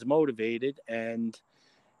keep the kids motivated and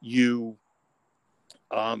you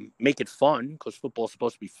make it fun, because football is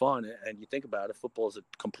supposed to be fun, and you think about it, football is a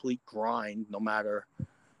complete grind. No matter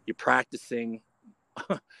you're practicing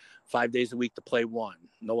 5 days a week to play one.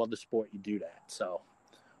 No other sport you do that. So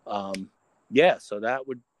so that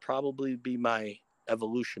would probably be my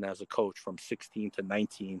evolution as a coach from 16 to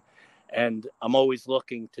 19. And I'm always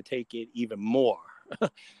looking to take it even more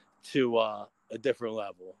to a different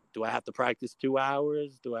level. Do I have to practice 2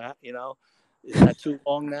 hours? Is that too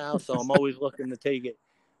long now? So I'm always looking to take it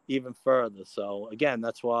even further. So again,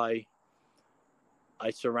 that's why I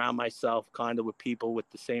surround myself kind of with people with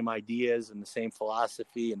the same ideas and the same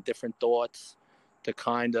philosophy and different thoughts to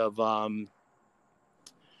kind of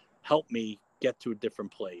help me get to a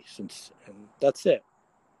different place. And that's it.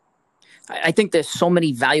 I think there's so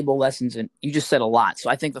many valuable lessons, and you just said a lot.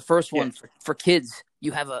 So I think the first one for kids,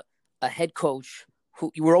 you have a head coach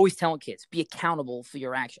who you were always telling kids, be accountable for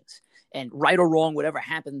your actions. And right or wrong, whatever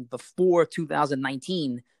happened before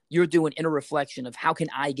 2019, you're doing inner reflection of how can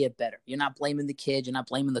I get better? You're not blaming the kids. You're not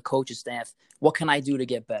blaming the coaching staff. What can I do to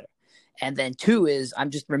get better? And then 2 is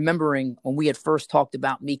I'm just remembering when we had first talked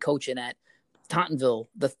about me coaching at Tottenville,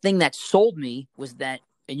 the thing that sold me was that,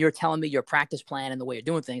 and you're telling me your practice plan and the way you're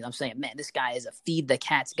doing things, I'm saying, man, this guy is a feed the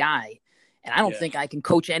cats guy. And I don't think I can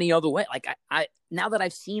coach any other way. Like I now that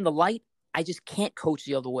I've seen the light, I just can't coach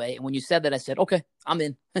the other way. And when you said that, I said, okay, I'm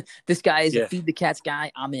in. This guy is a feed the cats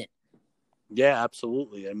guy. I'm in. Yeah,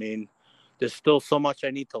 absolutely. I mean, there's still so much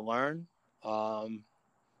I need to learn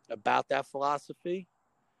about that philosophy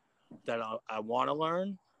that I want to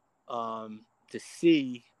learn to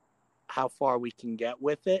see how far we can get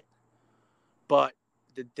with it. But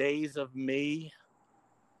the days of me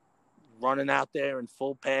running out there in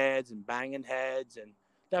full pads and banging heads and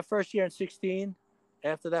that first year in 16,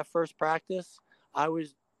 after that first practice, you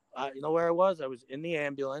know where I was? I was in the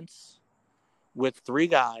ambulance with 3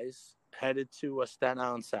 guys headed to Staten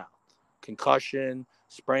Island South. Concussion,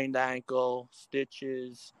 sprained ankle,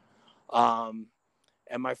 stitches. And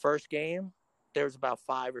my first game, there was about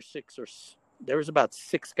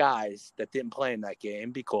 6 guys that didn't play in that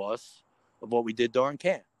game because of what we did during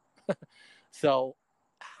camp. So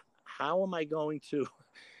how am I going to,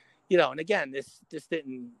 and again, this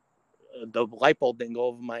didn't, the light bulb didn't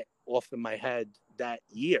go off in my head that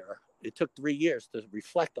year. It took 3 years to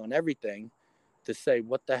reflect on everything, to say,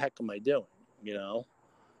 what the heck am I doing?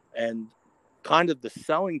 And kind of the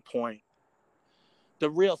selling point, the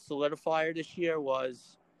real solidifier this year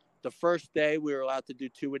was the first day we were allowed to do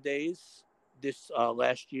 2-a-days this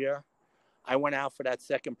last year. I went out for that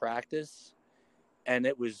second practice, and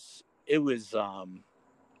it wasn't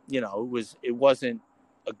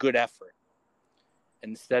a good effort. And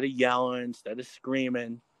instead of yelling, instead of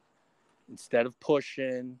screaming, instead of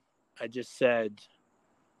pushing, I just said,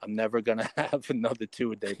 I'm never going to have another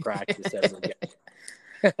 2-a-day practice ever again.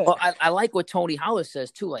 Well, I like what Tony Holler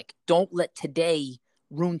says too. Like, don't let today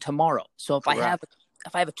ruin tomorrow. So if Correct.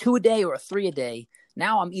 I have a 2-a-day or a 3-a-day,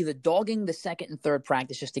 now I'm either dogging the second and third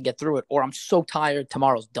practice just to get through it, or I'm so tired,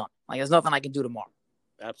 tomorrow's done. Like, there's nothing I can do tomorrow.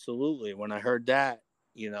 Absolutely. When I heard that,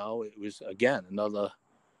 it was, again, another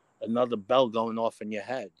bell going off in your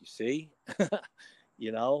head. You see,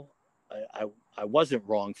 I wasn't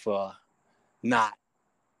wrong for not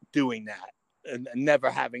doing that and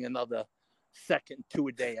never having another second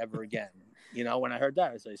 2-a-day ever again. When I heard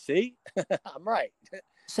that, I say, see, I'm right.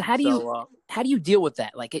 So how do you deal with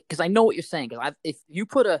that? Like, because I know what you're saying. Because if you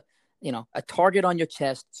put a target on your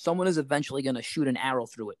chest, someone is eventually going to shoot an arrow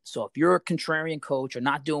through it. So if you're a contrarian coach or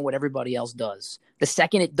not doing what everybody else does, the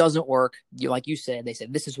second it doesn't work, like you said, they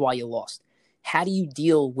said, this is why you lost. How do you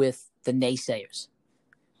deal with the naysayers?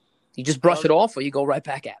 You just brush it off, or you go right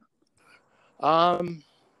back at them?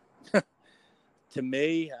 To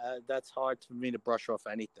me, that's hard for me to brush off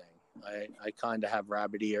anything. I kind of have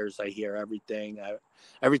rabbit ears. I hear everything.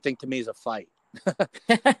 Everything to me is a fight,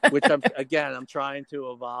 which I'm trying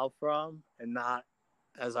to evolve from, and not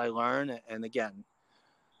as I learn. And again,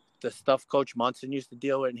 the stuff Coach Munson used to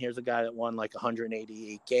deal with, and here's a guy that won like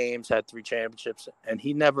 188 games, had 3 championships, and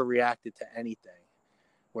he never reacted to anything.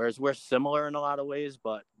 Whereas we're similar in a lot of ways,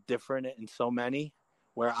 but different in so many,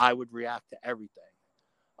 where I would react to everything.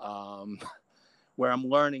 Where I'm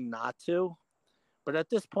learning not to. But at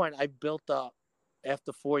this point, I built up,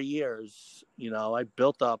 after 4 years, I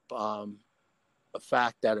built up a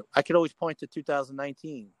fact that I could always point to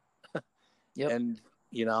 2019. Yep. And,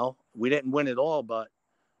 we didn't win it all, but,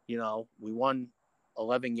 we won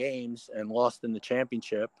 11 games and lost in the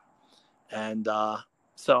championship. And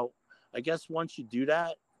so I guess once you do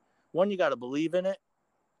that, one, you got to believe in it.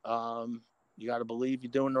 You got to believe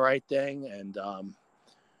you're doing the right thing.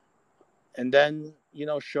 And then,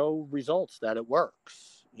 show results that it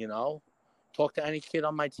works. Talk to any kid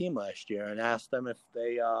on my team last year and ask them if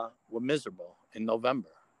they were miserable in November.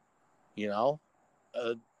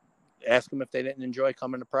 Ask them if they didn't enjoy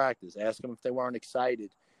coming to practice. Ask them if they weren't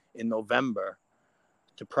excited in November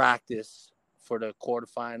to practice for the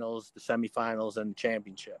quarterfinals, the semifinals, and the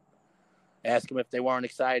championship. Ask them if they weren't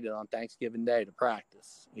excited on Thanksgiving Day to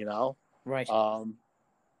practice. Right.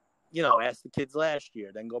 Ask the kids last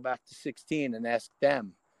year, then go back to 16 and ask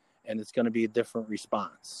them, and it's going to be a different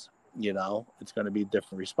response. It's going to be a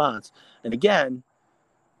different response. And again,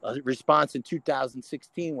 a response in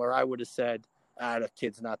 2016 where I would have said, that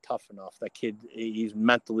kid's not tough enough. That kid, he's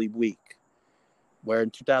mentally weak. Where in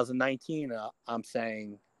 2019, I'm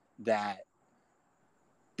saying that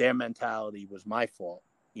their mentality was my fault.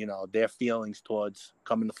 Their feelings towards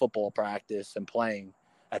coming to football practice and playing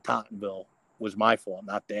at Tottenville was my fault,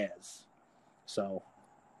 not theirs. So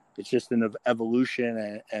it's just an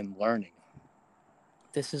evolution and learning.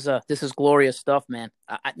 This is glorious stuff, man.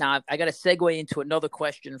 Now I got to segue into another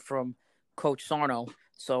question from Coach Sarno.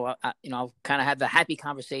 So I'll kind of have the happy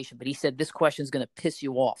conversation, but he said this question is going to piss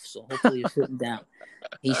you off. So hopefully you're sitting down.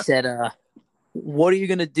 He said, "What are you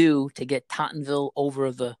going to do to get Tottenville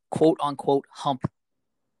over the quote unquote hump?"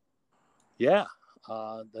 Yeah,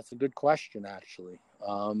 that's a good question, actually.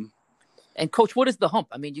 And Coach, what is the hump?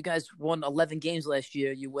 I mean, you guys won 11 games last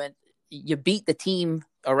year. You beat the team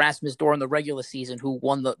Erasmus during the regular season who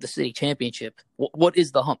won the city championship. What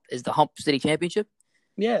is the hump? Is the hump city championship?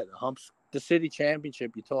 Yeah, the hump's the city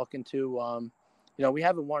championship. You're talking to, we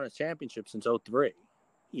haven't won a championship since 2003.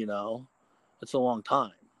 It's a long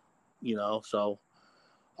time, so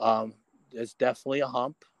there's definitely a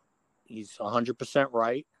hump. He's 100%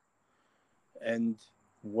 right. And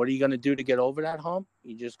what are you going to do to get over that hump?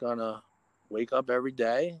 You're just going to wake up every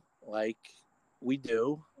day like we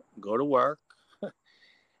do, go to work,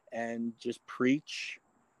 and just preach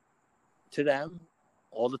to them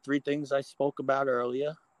all the three things I spoke about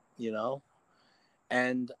earlier, you know,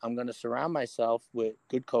 and I'm going to surround myself with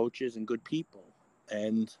good coaches and good people,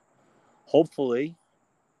 and hopefully,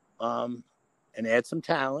 and add some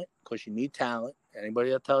talent, because you need talent. Anybody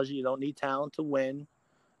that tells you don't need talent to win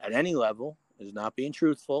at any level is not being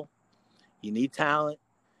truthful. You need talent.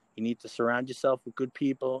 You need to surround yourself with good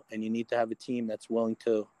people, and you need to have a team that's willing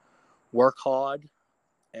to work hard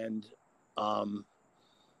and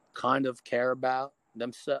kind of care about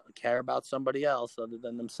somebody else other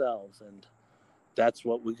than themselves. And that's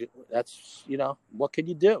what what can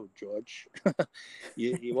you do, George?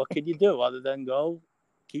 What can you do other than go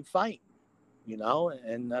keep fighting,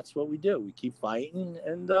 and that's what we do. We keep fighting.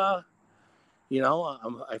 And I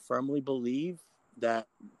firmly believe that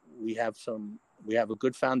we have a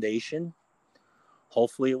good foundation.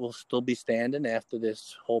 Hopefully it will still be standing after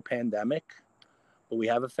this whole pandemic, but we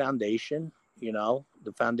have a foundation. The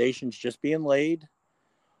foundation's just being laid.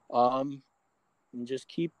 And just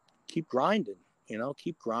keep grinding,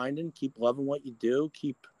 keep grinding, keep loving what you do,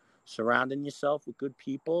 keep surrounding yourself with good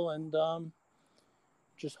people, and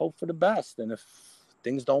just hope for the best. And if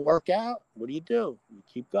things don't work out, what do? You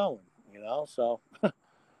keep going, so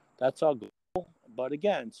that's our goal. But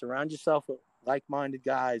again, surround yourself with like-minded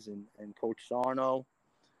guys, and Coach Sarno,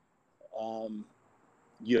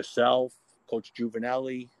 yourself, Coach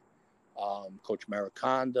Juvenelli, Coach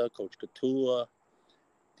Mariconda, Coach Catula.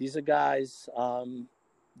 These are guys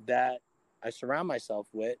that I surround myself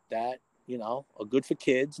with that, are good for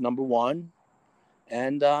kids, number one,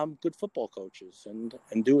 and good football coaches,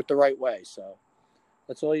 and do it the right way. So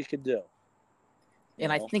that's all you could do.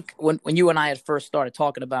 And I think when you and I had first started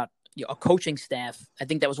talking about a coaching staff, I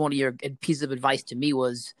think that was one of your pieces of advice to me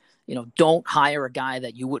was, don't hire a guy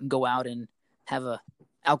that you wouldn't go out and have a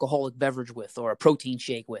alcoholic beverage with or a protein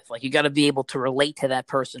shake with. Like, you got to be able to relate to that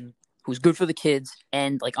person who's good for the kids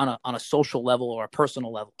and like on a social level or a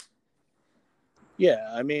personal level.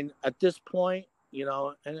 Yeah, I mean, at this point,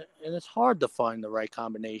 and it's hard to find the right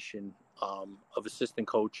combination of assistant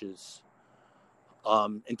coaches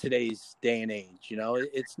in today's day and age.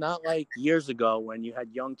 It's not like years ago when you had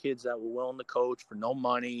young kids that were willing to coach for no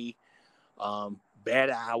money, bad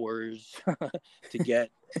hours to get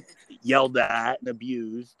yelled at and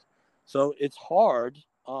abused. So it's hard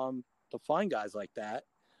to find guys like that.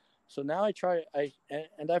 So now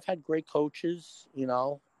I've had great coaches,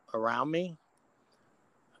 around me.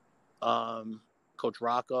 Coach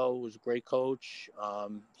Rocco was a great coach.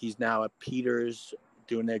 He's now at Peters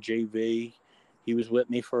doing their JV. He was with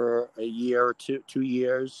me for a year or 2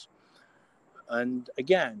 years. And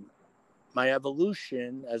again, my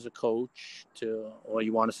evolution as a coach or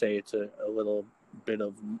you want to say it's a little bit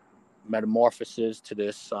of metamorphosis to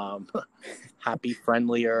this happy,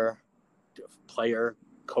 friendlier player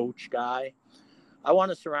coach guy. I want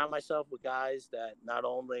to surround myself with guys that not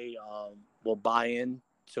only will buy in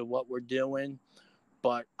to what we're doing,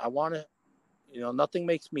 but I want to, nothing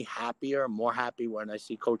makes me more happy when I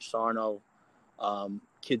see Coach Sarno,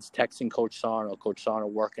 kids texting Coach Sarno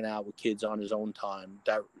working out with kids on his own time.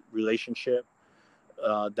 That relationship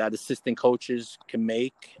that assistant coaches can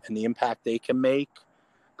make and the impact they can make,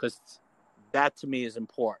 because that to me is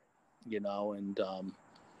important, and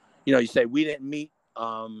you say we didn't meet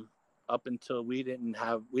up until we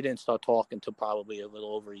didn't start talking until probably a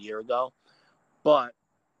little over a year ago, but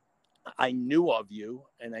I knew of you,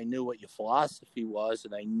 and I knew what your philosophy was,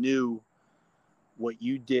 and I knew what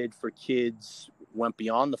you did for kids went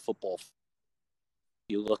beyond the football.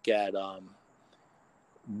 You look at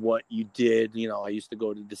what you did. I used to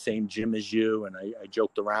go to the same gym as you, and I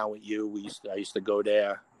joked around with you. I used to go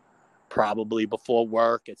there probably before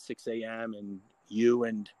work at 6 a.m. and you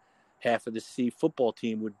and half of the C football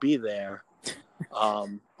team would be there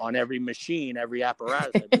on every machine, every apparatus.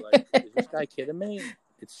 I'd be like, is this guy kidding me?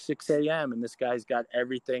 It's 6 a.m. and this guy's got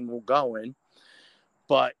everything going.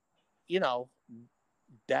 But,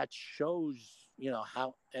 that shows,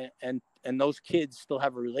 how, and those kids still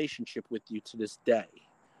have a relationship with you to this day.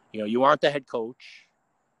 You aren't the head coach,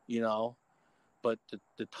 but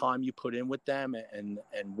the time you put in with them and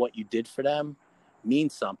what you did for them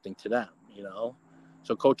means something to them,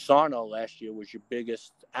 So Coach Sarno last year was your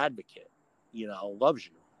biggest advocate, loves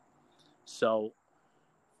you. So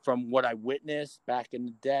from what I witnessed back in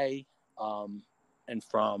the day, and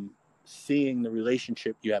from seeing the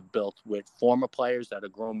relationship you have built with former players that are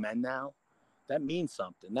grown men now, that means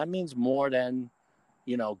something. That means more than,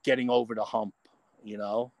 getting over the hump,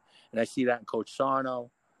 And I see that in Coach Sarno.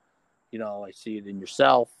 I see it in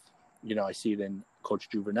yourself. I see it in Coach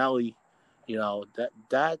Giovanelli.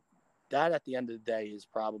 That at the end of the day is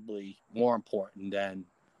probably more important than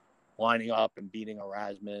lining up and beating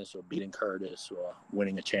Erasmus or beating Curtis or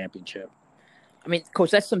winning a championship. I mean, Coach,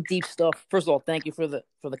 that's some deep stuff. First of all, thank you for the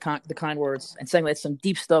kind words. And secondly, that's some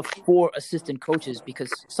deep stuff for assistant coaches,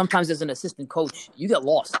 because sometimes as an assistant coach, you get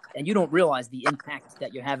lost and you don't realize the impact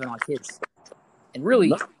that you're having on kids. And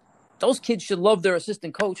really, those kids should love their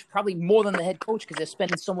assistant coach probably more than the head coach, because they're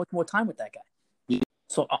spending so much more time with that guy. Yeah.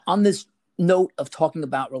 So on this note of talking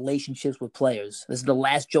about relationships with players, this is the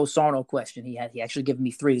last Joe Sarno question he had. He actually gave me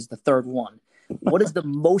 3. This is the third one. What is the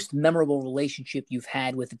most memorable relationship you've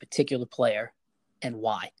had with a particular player, and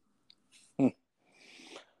why?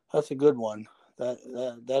 That's a good one.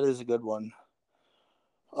 That is a good one.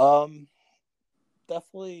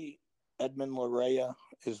 Definitely Edmund Larea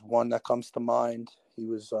is one that comes to mind. He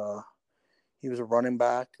was a running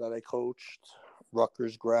back that I coached.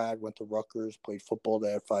 Rutgers grad, went to Rutgers, played football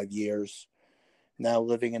there 5 years. Now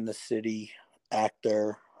living in the city,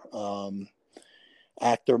 actor, model,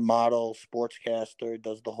 sportscaster,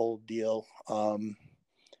 does the whole deal.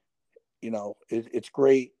 It's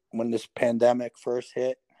great. When this pandemic first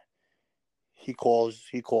hit, he calls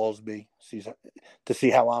me, to see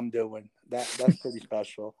how I'm doing. That's pretty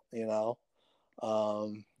special,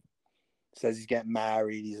 Says he's getting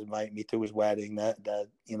married. He's inviting me to his wedding. That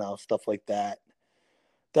stuff like that.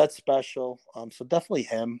 That's special. So definitely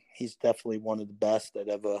him. He's definitely one of the best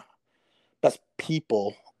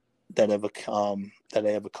people that I ever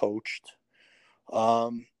coached.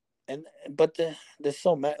 But there's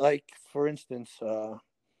so many. Like, for instance, a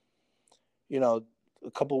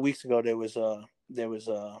couple of weeks ago there was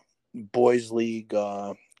a boys league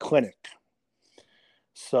clinic.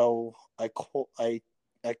 So I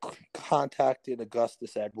contacted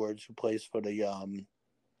Augustus Edwards, who plays for the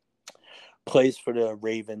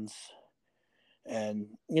Ravens,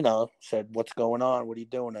 and said, "What's going on? What are you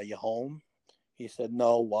doing? Are you home?" He said,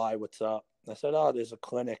 "No. Why? What's up?" I said, "Oh, there's a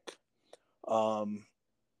clinic."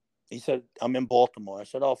 He said, "I'm in Baltimore." I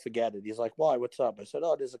said, "Oh, forget it." He's like, "Why? What's up?" I said,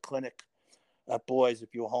 "Oh, there's a clinic at Boys.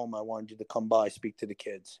 If you're home, I wanted you to come by, speak to the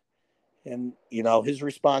kids." And his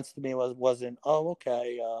response to me wasn't, "Oh,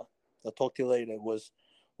 okay, I'll talk to you later." It was,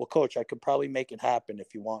 "Well, Coach, I could probably make it happen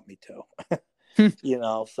if you want me to."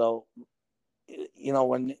 So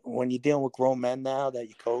when you're dealing with grown men now that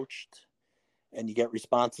you coached, and you get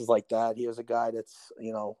responses like that. Here's a guy that's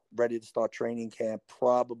ready to start training camp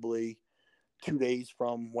probably 2 days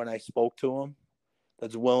from when I spoke to him,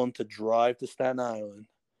 that's willing to drive to Staten Island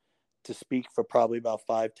to speak for probably about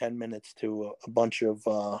 5-10 minutes to a bunch of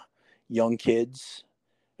young kids,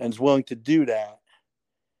 and is willing to do that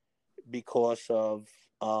because of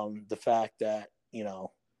the fact that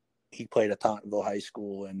he played at Tottenville High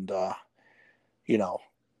School, and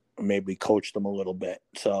maybe coached them a little bit.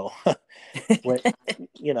 So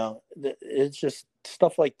it's just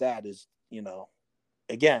stuff like that is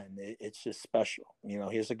again, it's just special.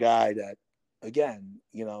 Here's a guy that, again,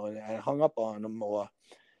 and I hung up on him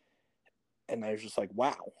and I was just like,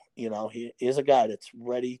 wow, he is a guy that's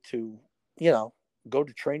ready to, go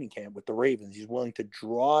to training camp with the Ravens. He's willing to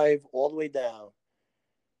drive all the way down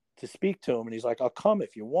to speak to him. And he's like, "I'll come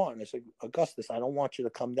if you want." I said, "Augustus, I don't want you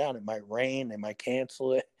to come down. It might rain. They might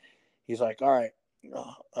cancel it." He's like, "All right."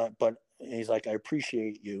 But he's like, "I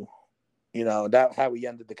appreciate you." That's how we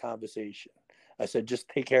ended the conversation. I said, "Just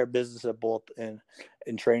take care of business at both in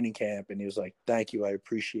training camp." And he was like, "Thank you. I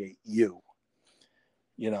appreciate you."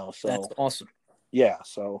 So that's awesome. Yeah.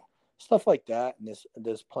 So stuff like that. And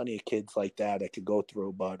there's plenty of kids like that I could go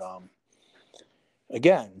through. But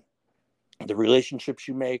again, the relationships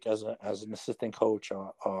you make as an assistant coach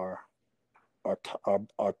are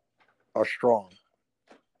strong.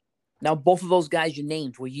 Now, both of those guys you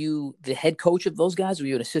named, were you the head coach of those guys, or were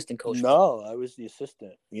you an assistant coach? No, I was the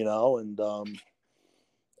assistant, and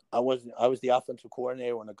I was the offensive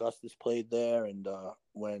coordinator when Augustus played there, and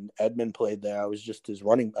when Edmund played there, I was just his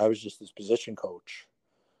position coach.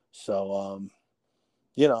 So,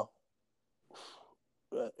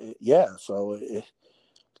 yeah. So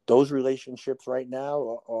those relationships right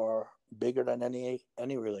now are bigger than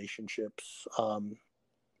any relationships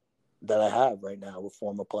that I have right now with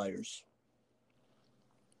former players.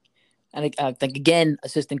 And I think, again,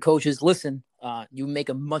 assistant coaches, listen, you make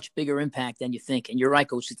a much bigger impact than you think. And you're right,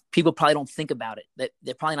 Coach. People probably don't think about it.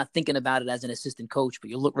 They're probably not thinking about it as an assistant coach, but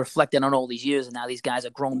you look reflecting on all these years, and now these guys are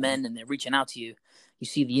grown men and they're reaching out to you. You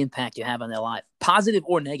see the impact you have on their life, positive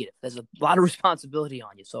or negative. There's a lot of responsibility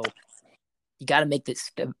on you. So you got to make it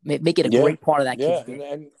a great part of that kid's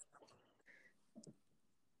game.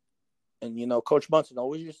 and Coach Munson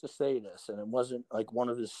always used to say this, and it wasn't like one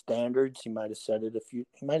of his standards. He might have said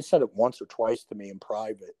it once or twice to me in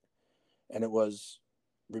private, and it was,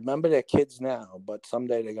 remember they're kids now, but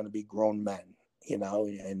someday they're going to be grown men,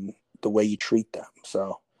 and the way you treat them.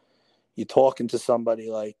 So you're talking to somebody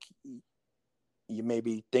like you may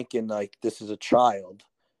be thinking like this is a child,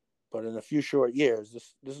 but in a few short years,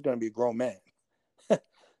 this is going to be a grown man.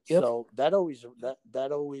 Yep. So that always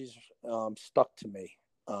stuck to me.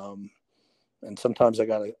 And sometimes I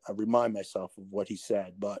gotta remind myself of what he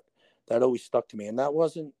said, but that always stuck to me. And that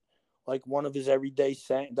wasn't like one of his everyday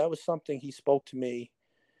saying. That was something he spoke to me.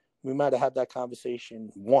 We might have had that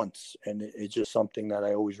conversation once, and it's just something that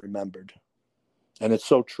I always remembered. And it's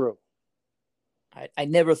so true. I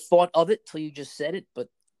never thought of it till you just said it, but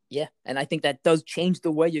yeah. And I think that does change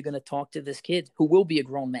the way you're going to talk to this kid who will be a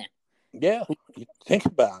grown man. Yeah, you think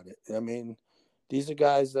about it. I mean, these are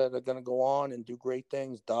guys that are going to go on and do great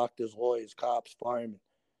things, doctors, lawyers, cops, firemen.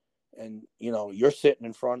 And, he's sitting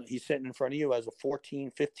in front of you as a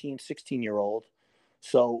 14, 15, 16-year-old.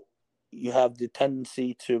 So you have the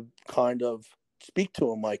tendency to kind of speak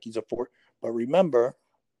to him like he's a four. But remember,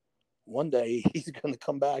 one day he's going to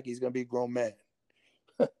come back. He's going to be a grown man.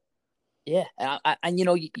 Yeah. And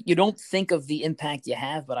you don't think of the impact you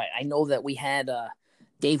have, but I know that we had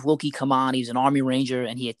Dave Wilkie come on. He was an Army Ranger,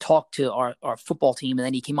 and he had talked to our football team, and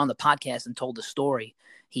then he came on the podcast and told the story.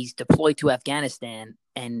 He's deployed to Afghanistan,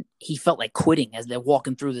 and he felt like quitting as they're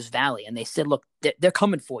walking through this valley. And they said, look, they're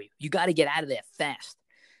coming for you. You got to get out of there fast.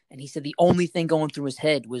 And he said the only thing going through his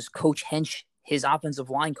head was Coach Hench, his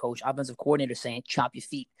offensive line coach, offensive coordinator, saying, chop your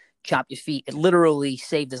feet, chop your feet. It literally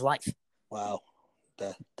saved his life. Wow.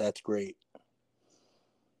 That's great.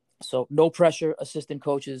 So no pressure, assistant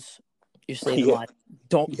coaches. You're saving life.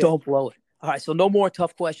 Don't blow it. All right, so no more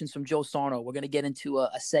tough questions from Joe Sarno. We're going to get into a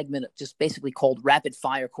segment just basically called rapid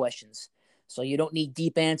fire questions. So you don't need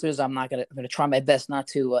deep answers. I'm going to try my best not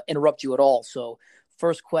to interrupt you at all. So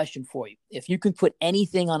first question for you. If you could put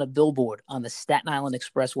anything on a billboard on the Staten Island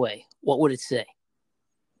Expressway, what would it say?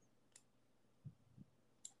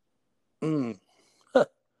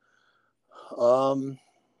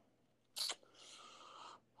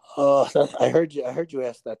 I heard you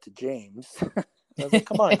ask that to James. I was like,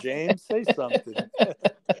 come on, James, say something.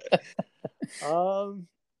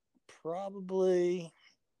 Probably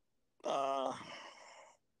I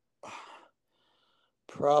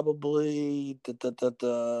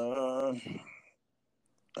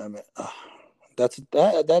mean,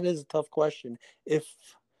 that is a tough question if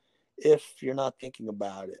you're not thinking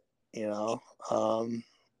about it,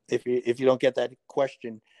 if you don't get that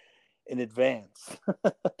question in advance.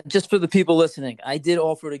 Just for the people listening, I did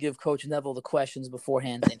offer to give Coach Neville the questions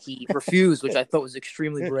beforehand, and he refused, which I thought was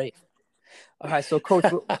extremely brave. All right, so Coach,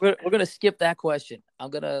 we're going to skip that question. I'm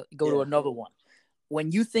going to go to another one.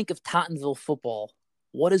 When you think of Tottenville football,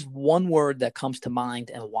 what is one word that comes to mind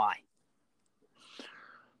and why?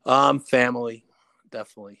 Family,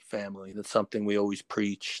 definitely family. That's something we always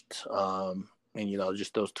preached. And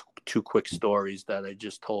just those two quick stories that I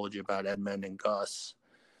just told you about Edmund and Gus.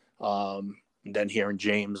 And then hearing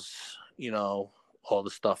James, all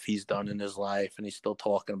the stuff he's done in his life, and he's still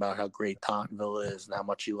talking about how great Tottenville is and how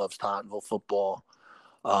much he loves Tottenville football.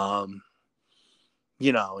 And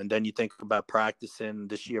then you think about practicing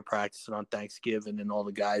on Thanksgiving, and all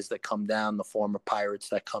the guys that come down, the former Pirates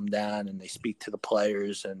that come down, and they speak to the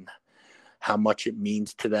players and how much it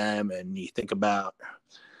means to them. And you think about,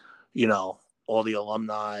 all the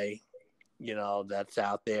alumni, that's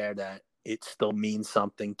out there that it still means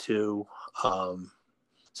something to.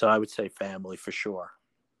 So I would say family for sure.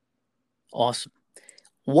 Awesome.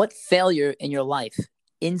 What failure in your life,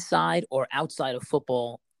 inside or outside of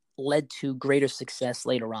football, led to greater success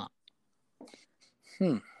later on?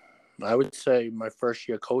 I would say my first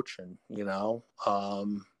year coaching, and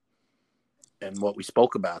what we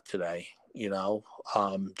spoke about today,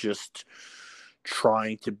 just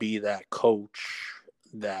trying to be that coach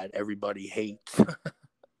that everybody hates.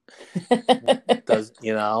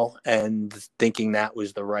 And thinking that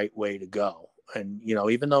was the right way to go. And,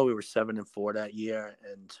 even though we were 7-4 that year,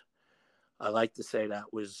 and I like to say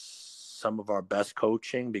that was some of our best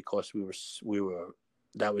coaching, because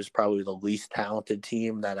that was probably the least talented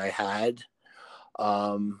team that I had.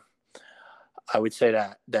 I would say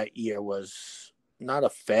that year was not a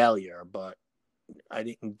failure, but I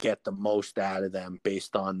didn't get the most out of them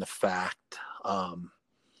based on the fact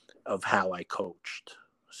of how I coached.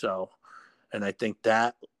 So, and I think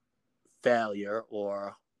that failure,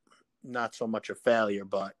 or not so much a failure,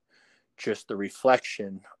 but just the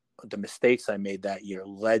reflection, the mistakes I made that year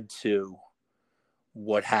led to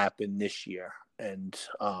what happened this year. And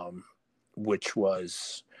which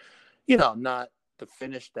was, not the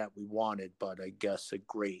finish that we wanted, but I guess a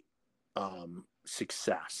great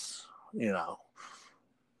success, All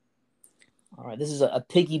right, this is a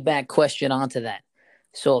piggyback question onto that.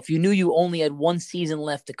 So if you knew you only had one season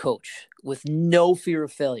left to coach with no fear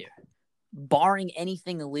of failure, barring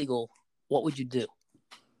anything illegal, what would you do?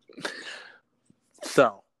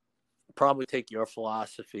 So probably take your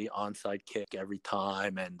philosophy, onside kick every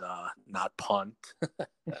time and not punt.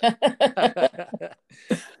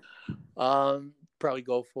 Probably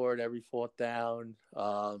go for it every fourth down.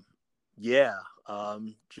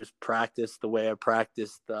 Just practice the way I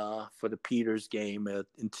practiced for the Peters game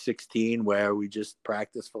in 16, where we just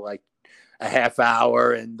practiced for like a half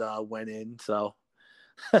hour and went in. So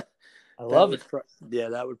I love it.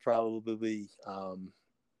 That would probably be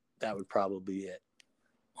it.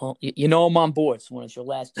 Well, I'm on board. So when it's your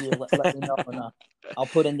last year, let me know, and I'll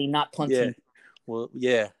put in the not punting. Yeah. Well,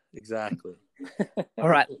 yeah, exactly. All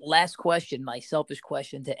right, last question, my selfish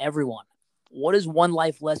question to everyone. What is one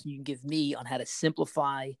life lesson you can give me on how to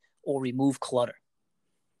simplify or remove clutter?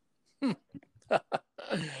 You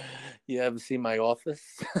ever seen my office?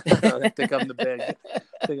 I think I'm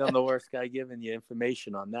the worst guy giving you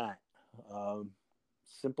information on that.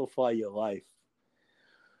 Simplify your life.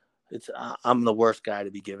 I'm the worst guy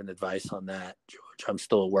to be giving advice on that, George. I'm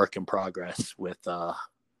still a work in progress with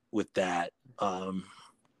that.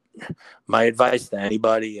 My advice to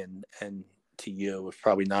anybody and to you is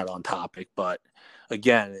probably not on topic, but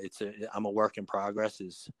again, I'm a work in progress.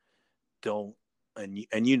 Is don't,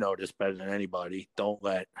 and you know this better than anybody, don't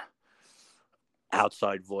let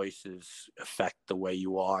outside voices affect the way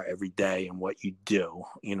you are every day and what you do.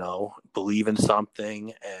 Believe in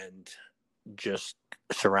something and just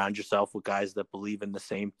surround yourself with guys that believe in the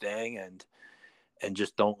same thing, and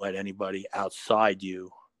just don't let anybody outside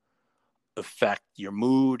you affect your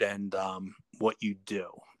mood and what you do.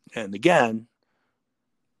 And again,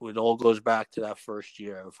 it all goes back to that first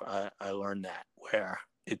year. I learned that, where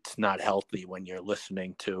it's not healthy when you're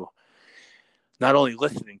not only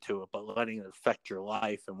listening to it, but letting it affect your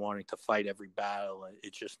life and wanting to fight every battle.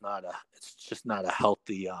 It's just not a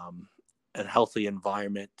healthy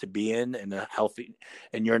environment to be in, and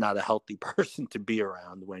you're not a healthy person to be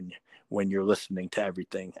around when you're listening to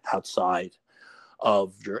everything outside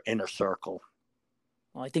of your inner circle.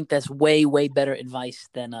 Well, I think that's way, way better advice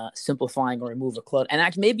than simplifying or removing clutter. And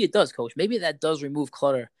actually, maybe it does, Coach. Maybe that does remove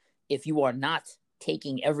clutter if you are not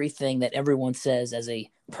taking everything that everyone says as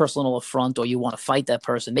a personal affront, or you want to fight that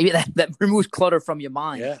person. Maybe that removes clutter from your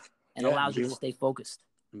mind and allows you to stay focused.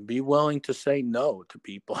 Be willing to say no to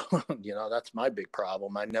people. That's my big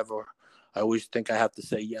problem. I always think I have to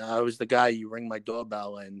say, I was the guy, you ring my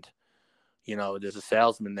doorbell and, there's a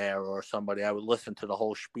salesman there or somebody, I would listen to the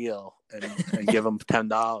whole spiel and give them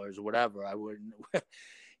 $10 or whatever. I wouldn't,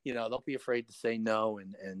 don't be afraid to say no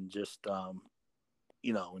and just,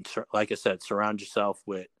 and like I said, surround yourself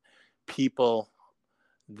with people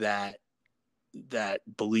that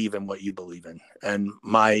believe in what you believe in. And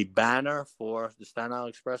my banner for the Staten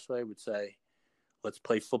Island Expressway would say, let's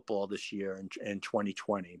play football this year in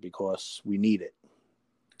 2020 because we need it.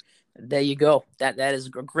 There you go. That is a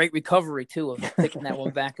great recovery, too, of picking that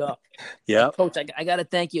one back up. Yeah. Coach, I got to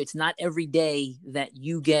thank you. It's not every day that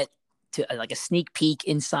you get to like a sneak peek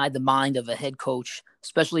inside the mind of a head coach,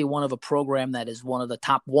 especially one of a program that is one of the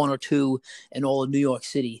top one or two in all of New York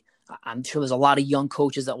City. I'm sure there's a lot of young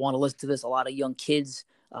coaches that want to listen to this, a lot of young kids.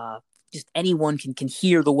 Just anyone can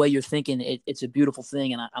hear the way you're thinking. It's a beautiful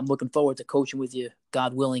thing, and I'm looking forward to coaching with you,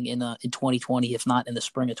 God willing, in 2020, if not in the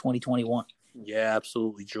spring of 2021. Yeah,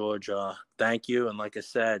 absolutely, George. Thank you. And like I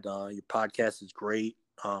said, your podcast is great.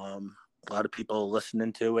 A lot of people are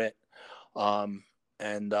listening to it. And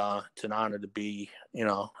it's an honor to be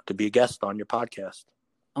a guest on your podcast.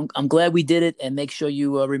 I'm glad we did it, and make sure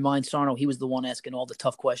you remind Sarno he was the one asking all the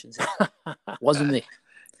tough questions. Wasn't me.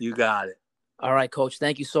 You got it. All right, Coach.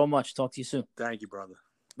 Thank you so much. Talk to you soon. Thank you, brother.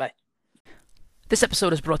 Bye. This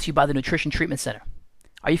episode is brought to you by the Nutrition Treatment Center.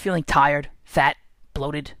 Are you feeling tired, fat,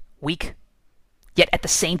 bloated, weak? Yet at the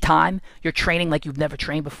same time, you're training like you've never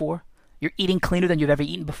trained before? You're eating cleaner than you've ever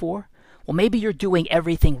eaten before? Well, maybe you're doing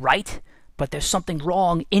everything right, but there's something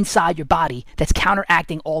wrong inside your body that's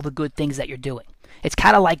counteracting all the good things that you're doing. It's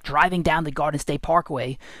kind of like driving down the Garden State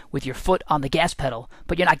Parkway with your foot on the gas pedal,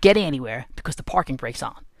 but you're not getting anywhere because the parking brake's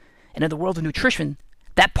on. And in the world of nutrition,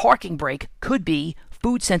 that parking brake could be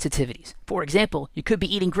food sensitivities. For example, you could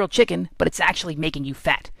be eating grilled chicken, but it's actually making you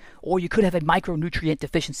fat. Or you could have a micronutrient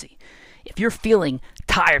deficiency. If you're feeling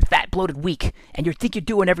tired, fat, bloated, weak, and you think you're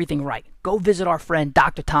doing everything right, go visit our friend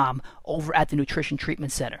Dr. Tom over at the Nutrition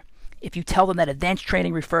Treatment Center. If you tell them that Advanced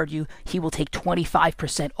Training referred you, he will take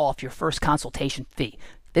 25% off your first consultation fee.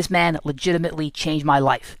 This man legitimately changed my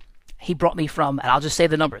life. He brought me from, and I'll just say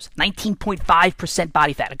the numbers, 19.5%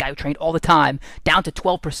 body fat, a guy who trained all the time, down to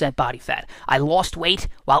 12% body fat. I lost weight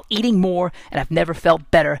while eating more, and I've never felt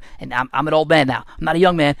better. And I'm an old man now. I'm not a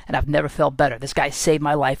young man, and I've never felt better. This guy saved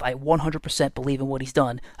my life. I 100% believe in what he's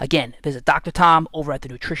done. Again, visit Dr. Tom over at the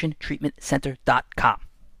nutritiontreatmentcenter.com.